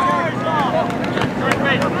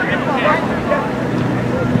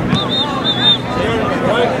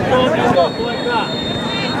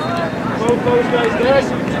 Both those guys there.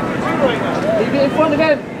 Leave it in front of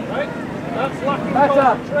him. Right? That's lucky.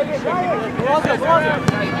 Better.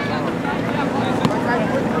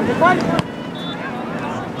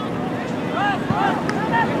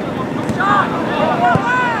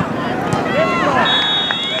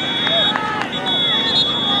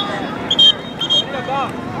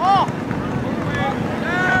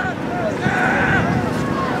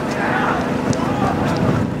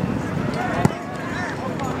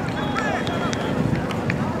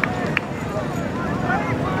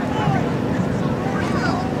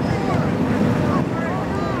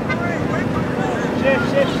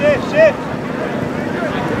 Try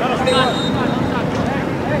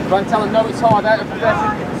and tell them no, it's hard out of possession.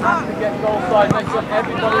 Have to get goal side. Make sure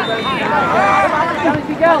everybody ready to go. Come on, Danny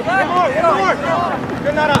Miguel.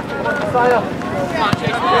 Good night. Fire.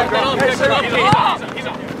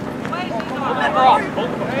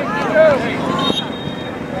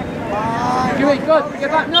 Chewy, good. Get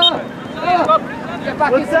back. No. Get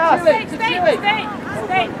back into Chewy.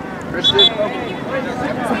 Stay. Christian.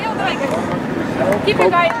 Keep it,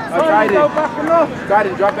 guys. Trident.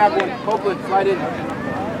 Trident, drop back one. Copeland, slide in.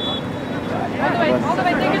 All the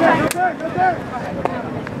way, take your time.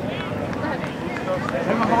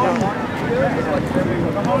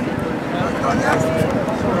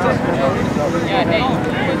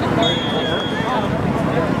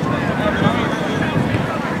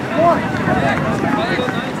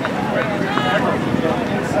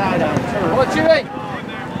 Inside out. Come on, Chewy.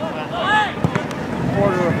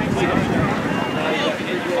 Quarter of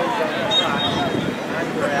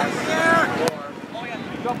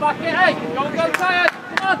Go back in, hey! Go, Tired!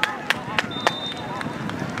 Come on!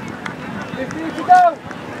 15 to go!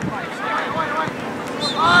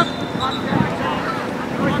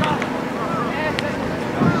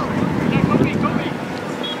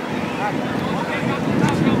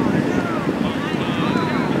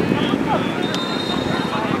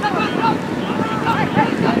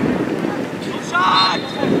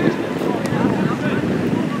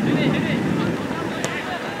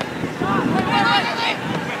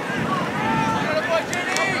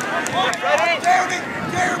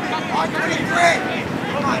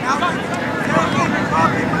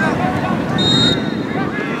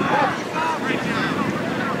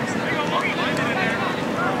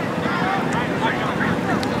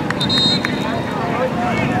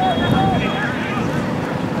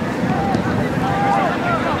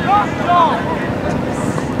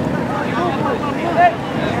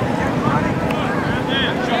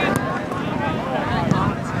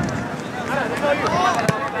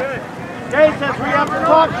 Jay says we have to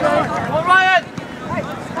talk, Jay. Come on, Ryan!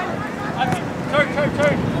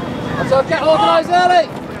 Turn. So get organised early!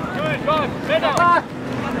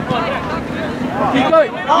 Keep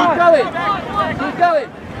going!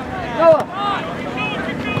 Noah!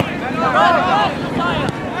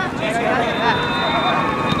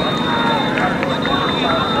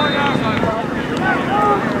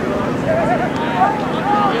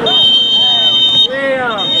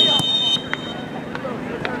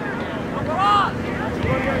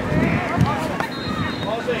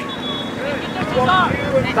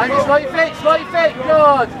 Daniel, slow your feet,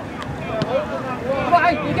 good! Come on,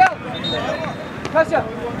 hey, you go! Pressure!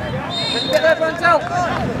 Can you get there, Brantel?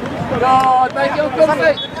 Good, make it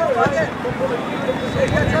uncomfy!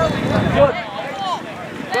 Good!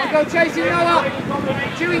 Don't go chasing Noah!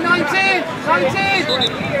 Chewy, 19!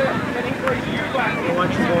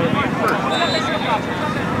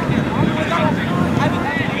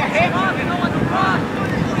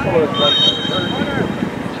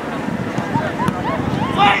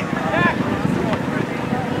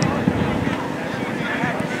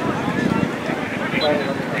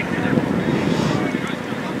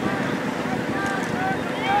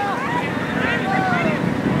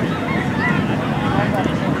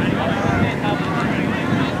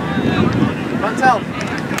 Mantel.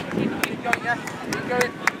 Keep going, yeah? Keep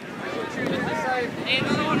going.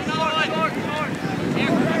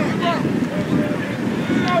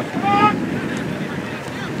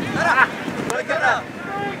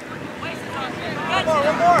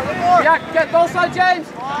 Yeah, get goal side, James.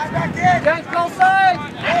 James, goal side.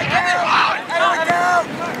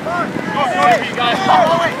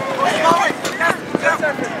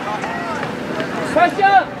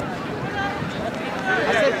 Pressure.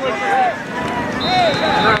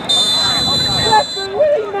 That's the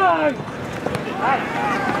winning man!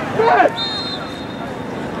 Good!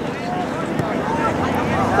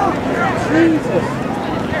 Jesus!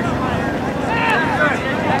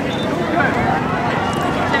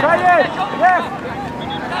 Try it! Yes!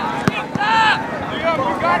 You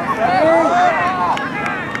got it!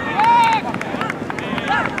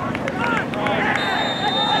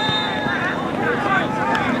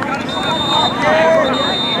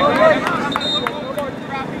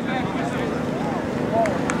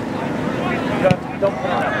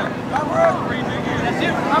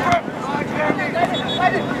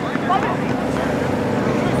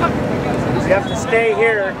 You have to stay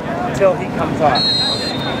here until he comes off.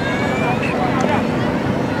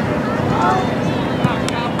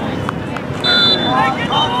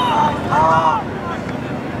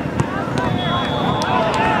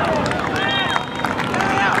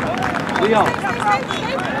 Leon,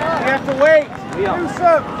 you have to wait.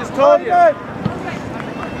 Yusuf, just told you.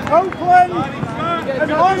 Oakland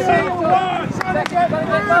and Aussie are trying to get through.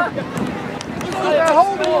 They're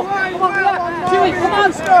holding the line well on Chewy, come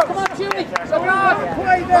on, Chewy. So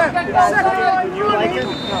play there. Second line running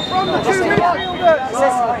from the two midfielders.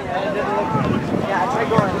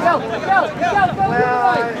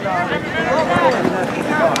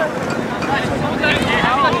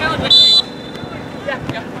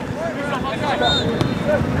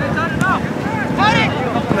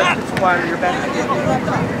 Let's squatter your back.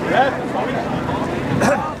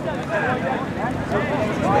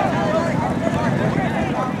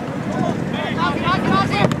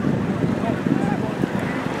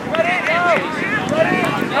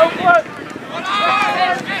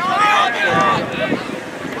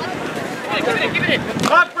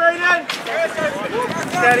 Up, Brayden!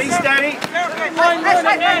 Steady, steady. Line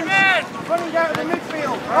running down to the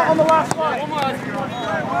midfield, not on the last line.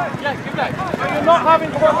 Yeah, give back. So you're not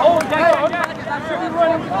having to work all day on. You should be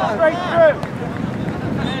running straight through.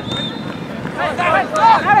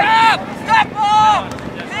 Step off!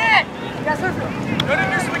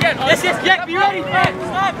 Yes, yeah, be ready, Fred.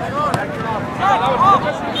 Stop.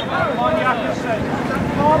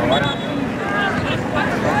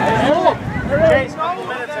 Chase, a couple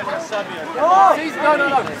minutes and you'll sub you. Caesar,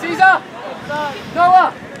 no. Caesar! Noah!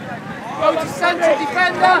 Go to central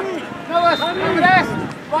defender! Noah, over there!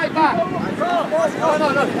 Right back! No.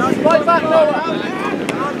 Right back, Noah!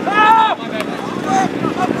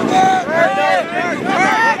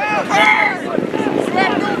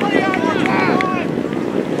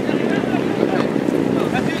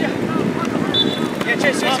 Yeah,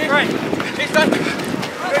 Chase. Right. Chase done.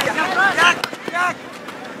 Jack.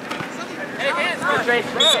 Hey, hands.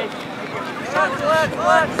 Chase.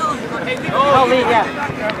 No, lead, yeah.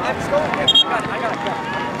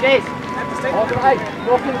 Chase. Hey,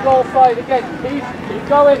 looking goal side again. Keep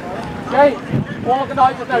going. James,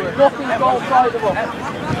 organise it now. Looking goal side of us.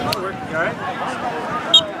 You alright?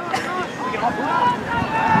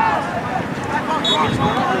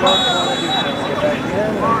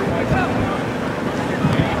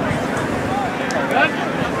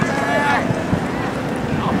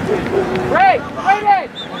 Ray!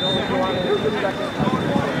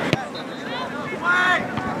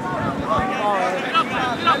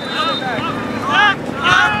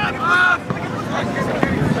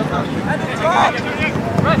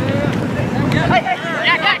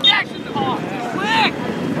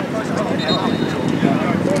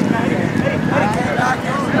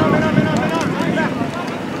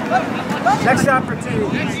 Next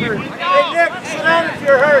opportunity. Hey, Nick, sit down if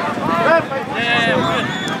you're hurt.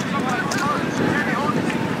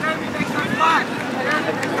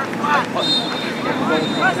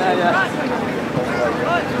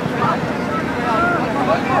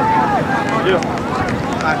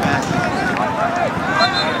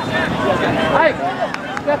 Hey,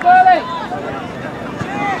 step early.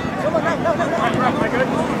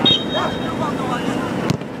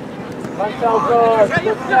 That's all good.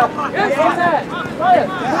 Good stuff. Yes, there. Try it.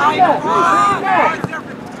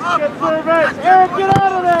 Good service. Eric, get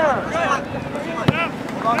out of there.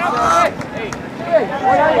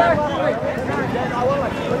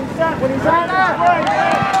 When he's out there,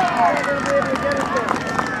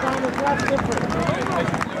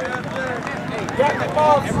 get the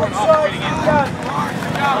ball from side.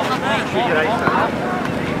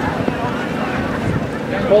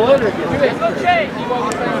 Pull in or get it.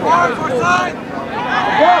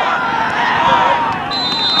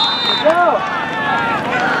 Go!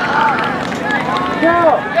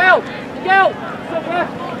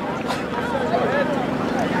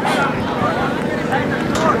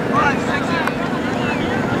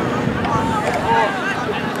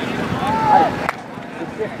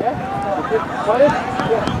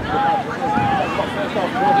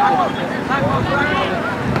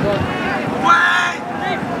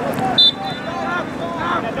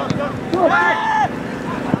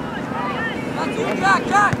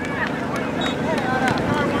 Jack!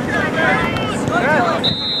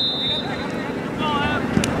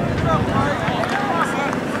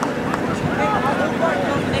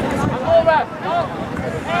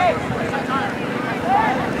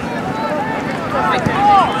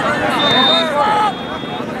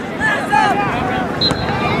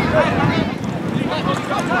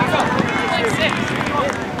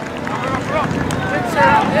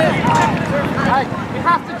 Hey, we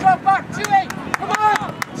have to drop back. Chewy! Come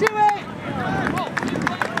on! Chewy!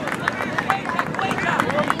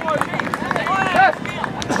 Yes!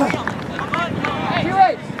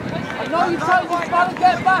 Chewy! I know you're trying to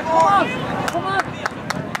get back. Come on!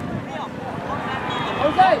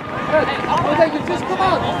 Jose! Well, they can just come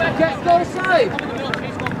on. Get goal side.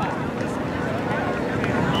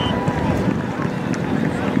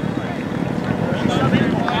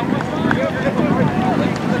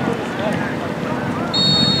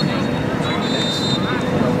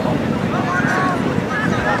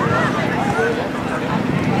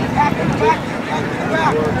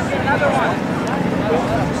 Another one.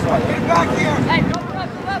 Get back here. Hey, go for the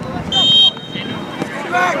level. Let's go. Get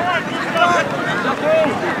back.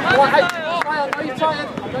 Well, hey, Kyle, I know you're tired.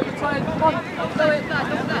 I know you're tired. Come on. Do it.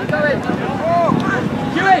 Do it.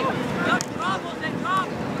 Huey.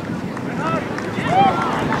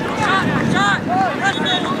 Shot. Let's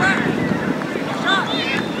go. Shot.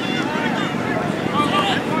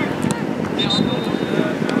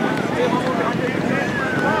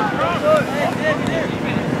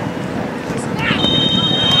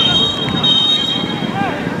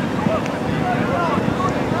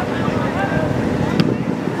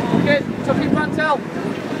 Okay, Chucky Pantel.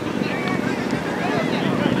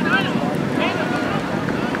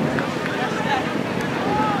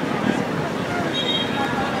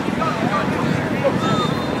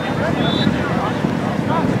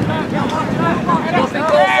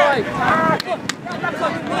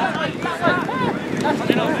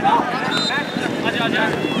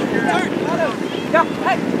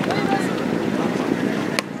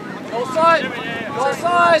 Go side! Go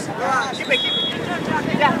side! Keep it, keep it.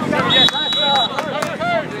 Yeah,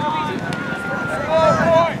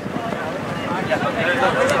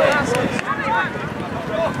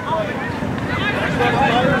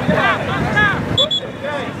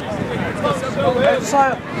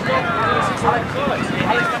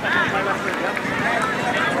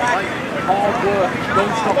 hard work,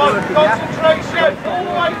 don't stop working, yeah? Concentration all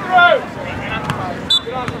the way through.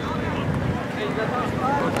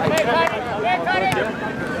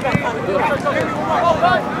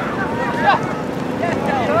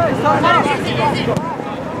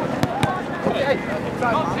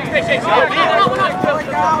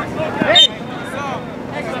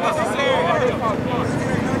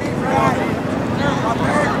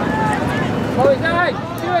 Slow it down,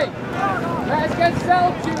 Chewy! Let us get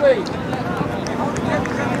settled, Chewy!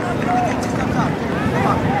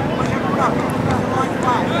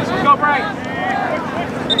 Go, Brian!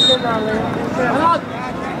 Come on!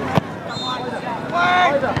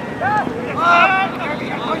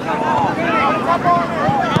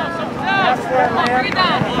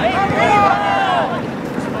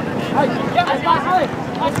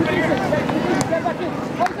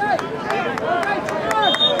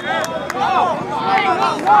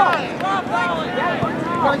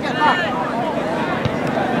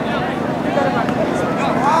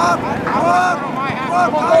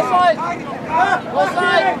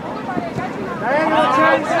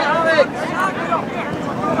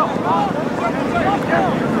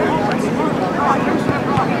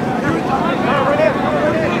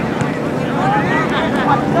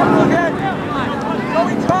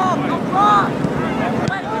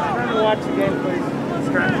 Watch the game, please.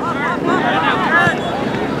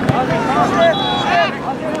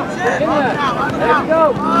 There we go!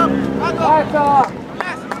 Back off!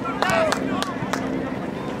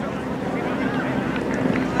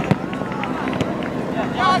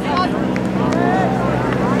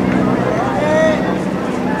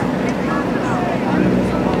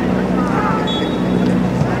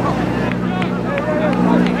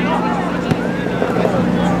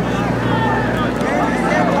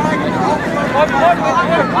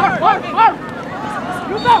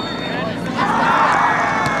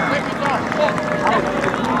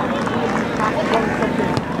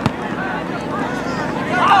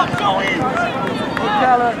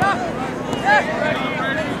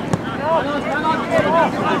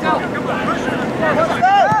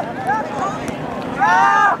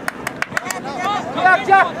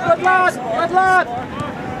 Jack, good lad, good lad.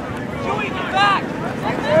 Chewy, get back.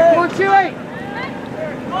 Come on, Chewy.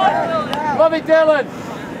 Love it, Dylan.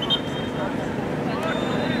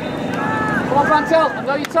 Come on, Pantel, I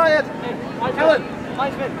know you're tired. Helen.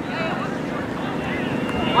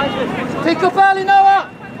 Pick up early, Noah.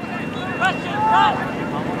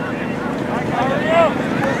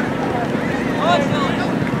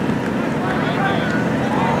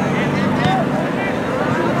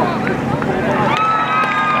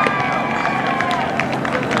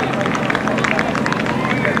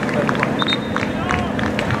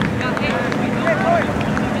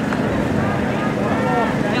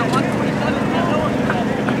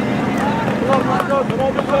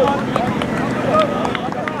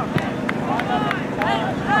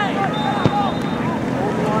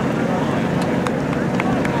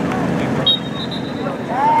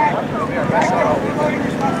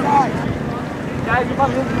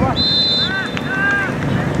 Come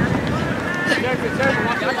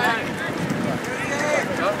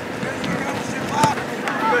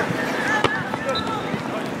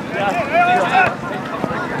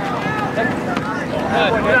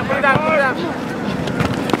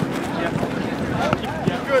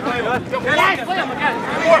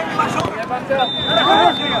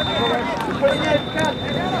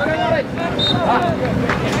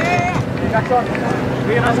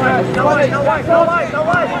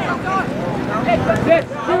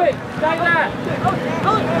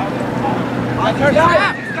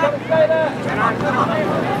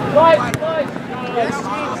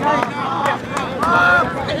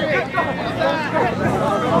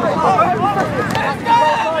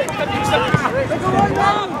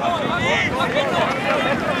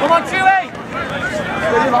on, Chewie!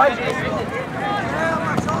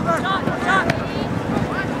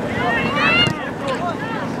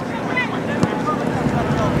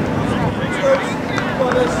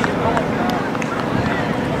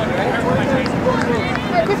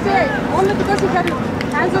 Only because you had your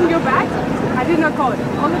hands on your back, I did not call it.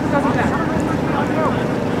 Only because of that.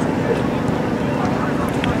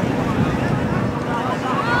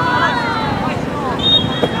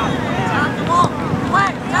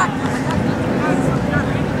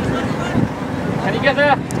 Can you get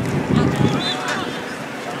there?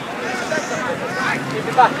 Keep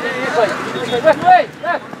it back. Left way!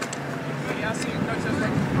 Left!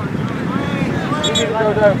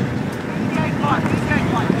 Go down.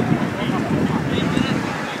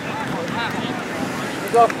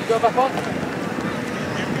 You go back on.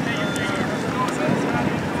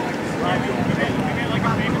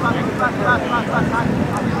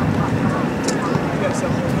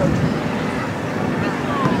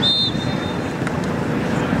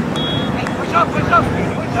 Push up, push up,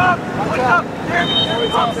 push up, push up.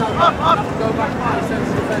 Up. Go back 5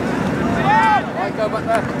 cents defense. Right, go back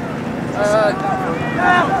there.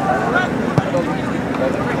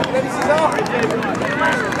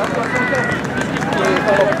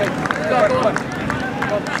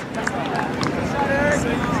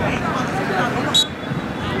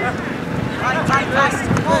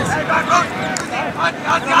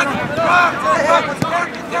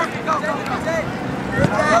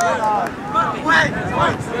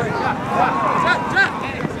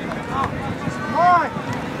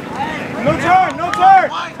 No turn, no turn!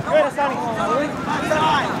 Good, Sonny.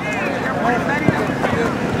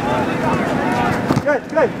 Good,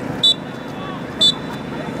 good.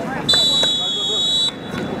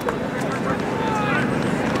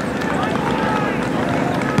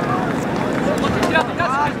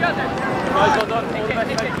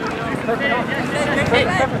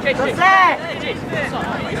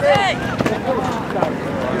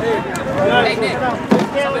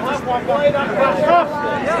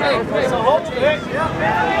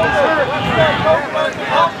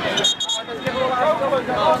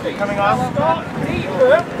 Coming off?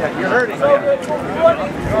 Yeah, you're hurting. It's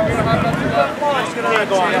gonna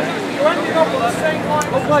go on. You ended up with the same line.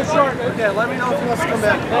 We'll play short. Okay, let me know if he wants to come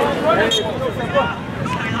back.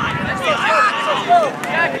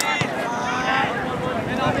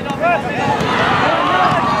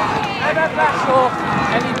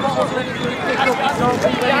 Any bottles that you can pick up, don't be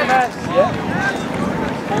any mess.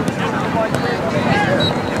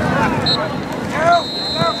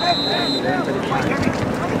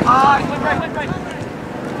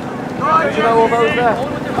 Did you know all those there?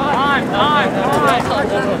 Time.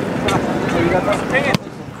 So you got that?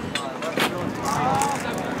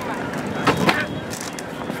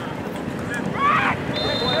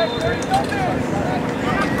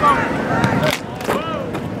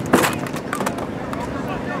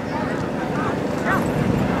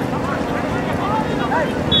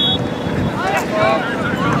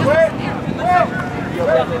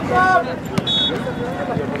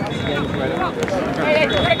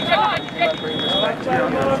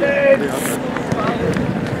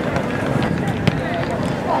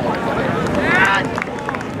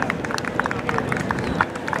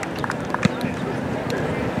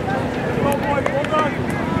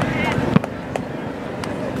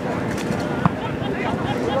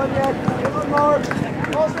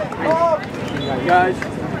 Guys,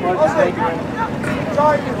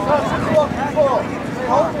 sorry, that's what you're looking for.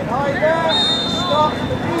 Hold it high there, start to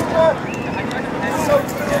the future, so to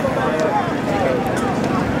the middle.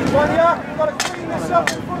 Sonia, you've got to clean this up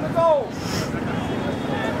in front of the goal.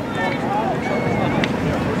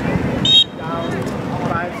 Down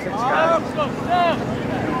 5, 6 guys.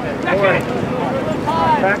 Don't worry.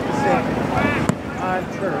 Practicing on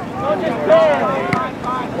turf.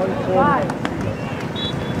 1 4.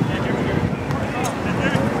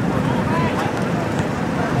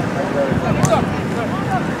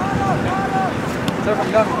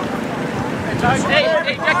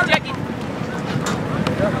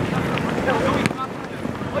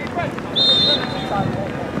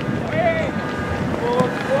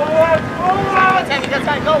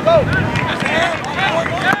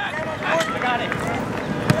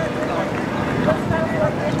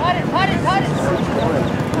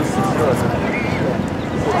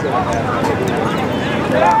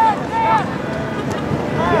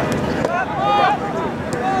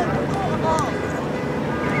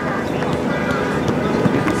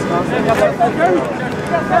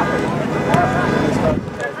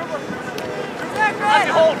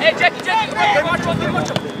 Hey, Jackie, watch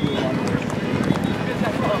him.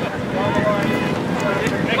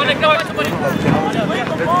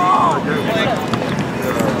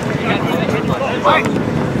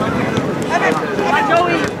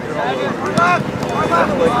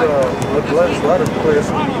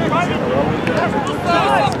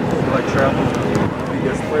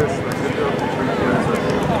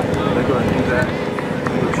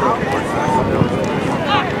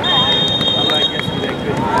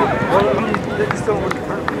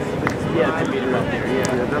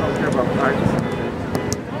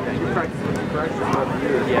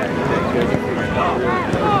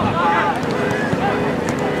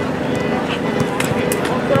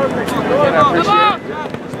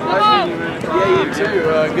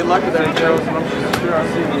 Good luck with that, Joe. I'm sure I'll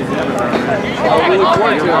see you again. I look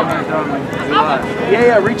forward to it.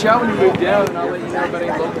 Yeah, reach out when you move down, and I'll let you know about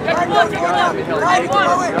any local guy.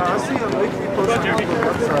 I'll see you later. You post it on the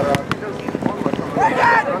website.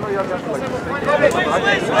 I know you have to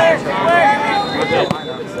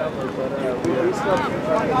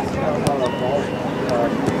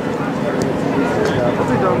I'll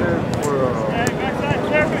be down there for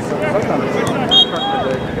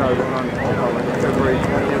like February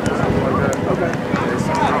 20th or something like that. Okay.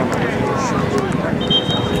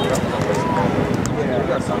 Yeah, I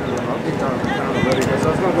got something. I'll get down already. So I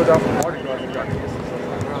was going to go down for Mardi Gras and got to get some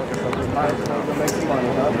I'll make some money,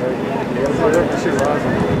 huh? Yeah, so that shit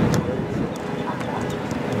rising.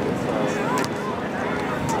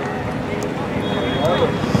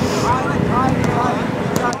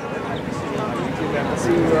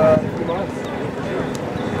 See you in a few months.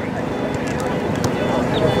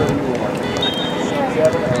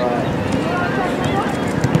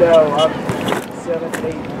 No, I'm 7,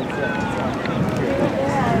 8, and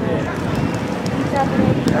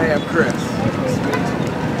 7. Hey, I'm Chris.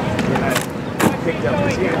 And I picked up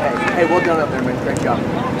this game. Hey, well done up there, man. Great job. I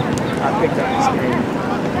picked up this game.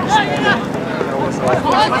 I was like,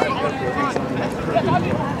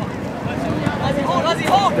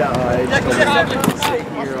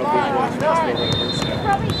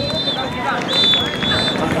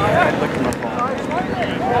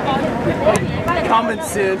 common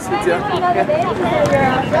sense. That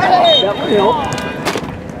would help.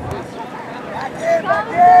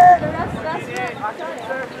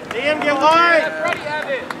 Liam, get wide!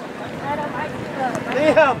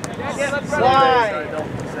 Liam, slide!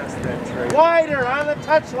 Wider on the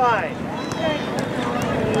touchline!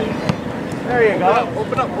 There you go.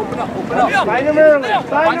 Open up. Find him early.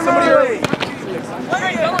 Find him early.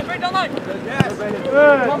 Straight down line.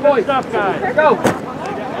 Good. Come on, stuff, guys. Go.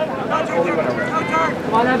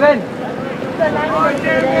 Come on, Evan.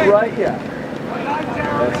 Right here.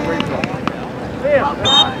 That's a great job. Liam,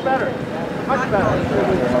 that's much better. Much better.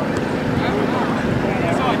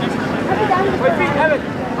 Wait, feet, Evan.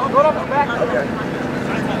 Go up, back. Okay.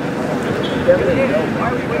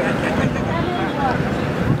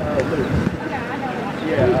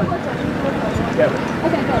 Yeah. Kevin.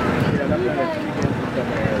 Okay, good. Yeah, that's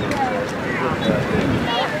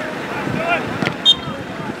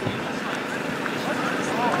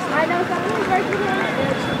I know someone's working here.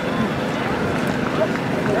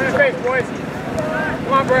 Turn his face, boys.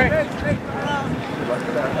 Come on, Bray. Where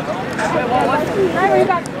are you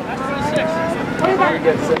back? Where are you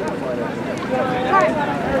back?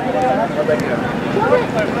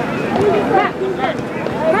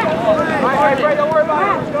 Alright, Bray, don't worry about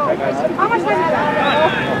it. How much time is that?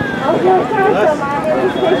 I was going to try to my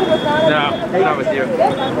anticipation was not. No, not with you.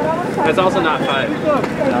 It's also not 5.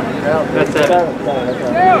 That's 7.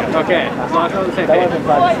 Okay, as long as we're on the same page. Either 5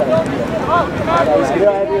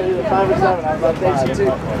 or 7. I was about to say 2.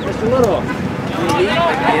 Just a little.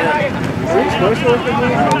 Is he supposed to work with me?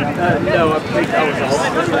 No, I think that was all.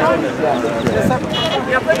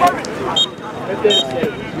 Yeah, play perfect. It didn't say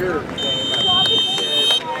it was your game.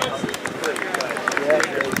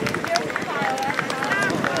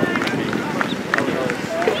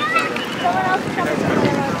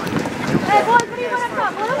 Hey boys, what do you want to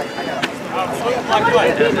come, Blue? I want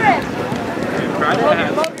to keep it. Friday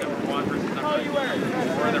has one versus number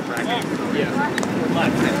 4 they're practicing. Yeah.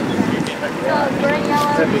 So, green,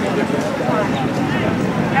 yellow.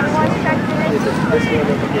 Everyone's checked in.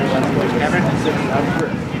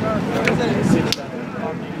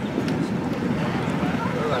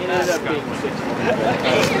 It ended up being 6.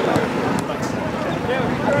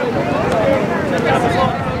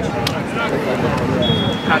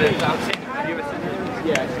 got it. I'm saying, have you ever seen it?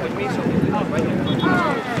 Yeah, it's with me, so right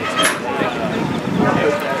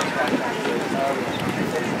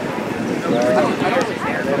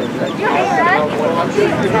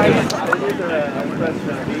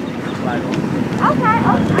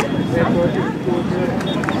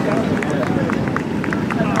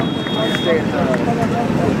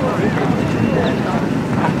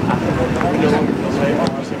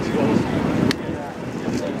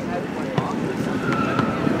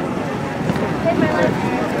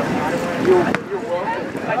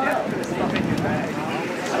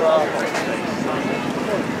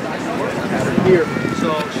Here.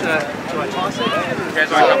 So, should I toss it? You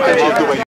guys want to come back?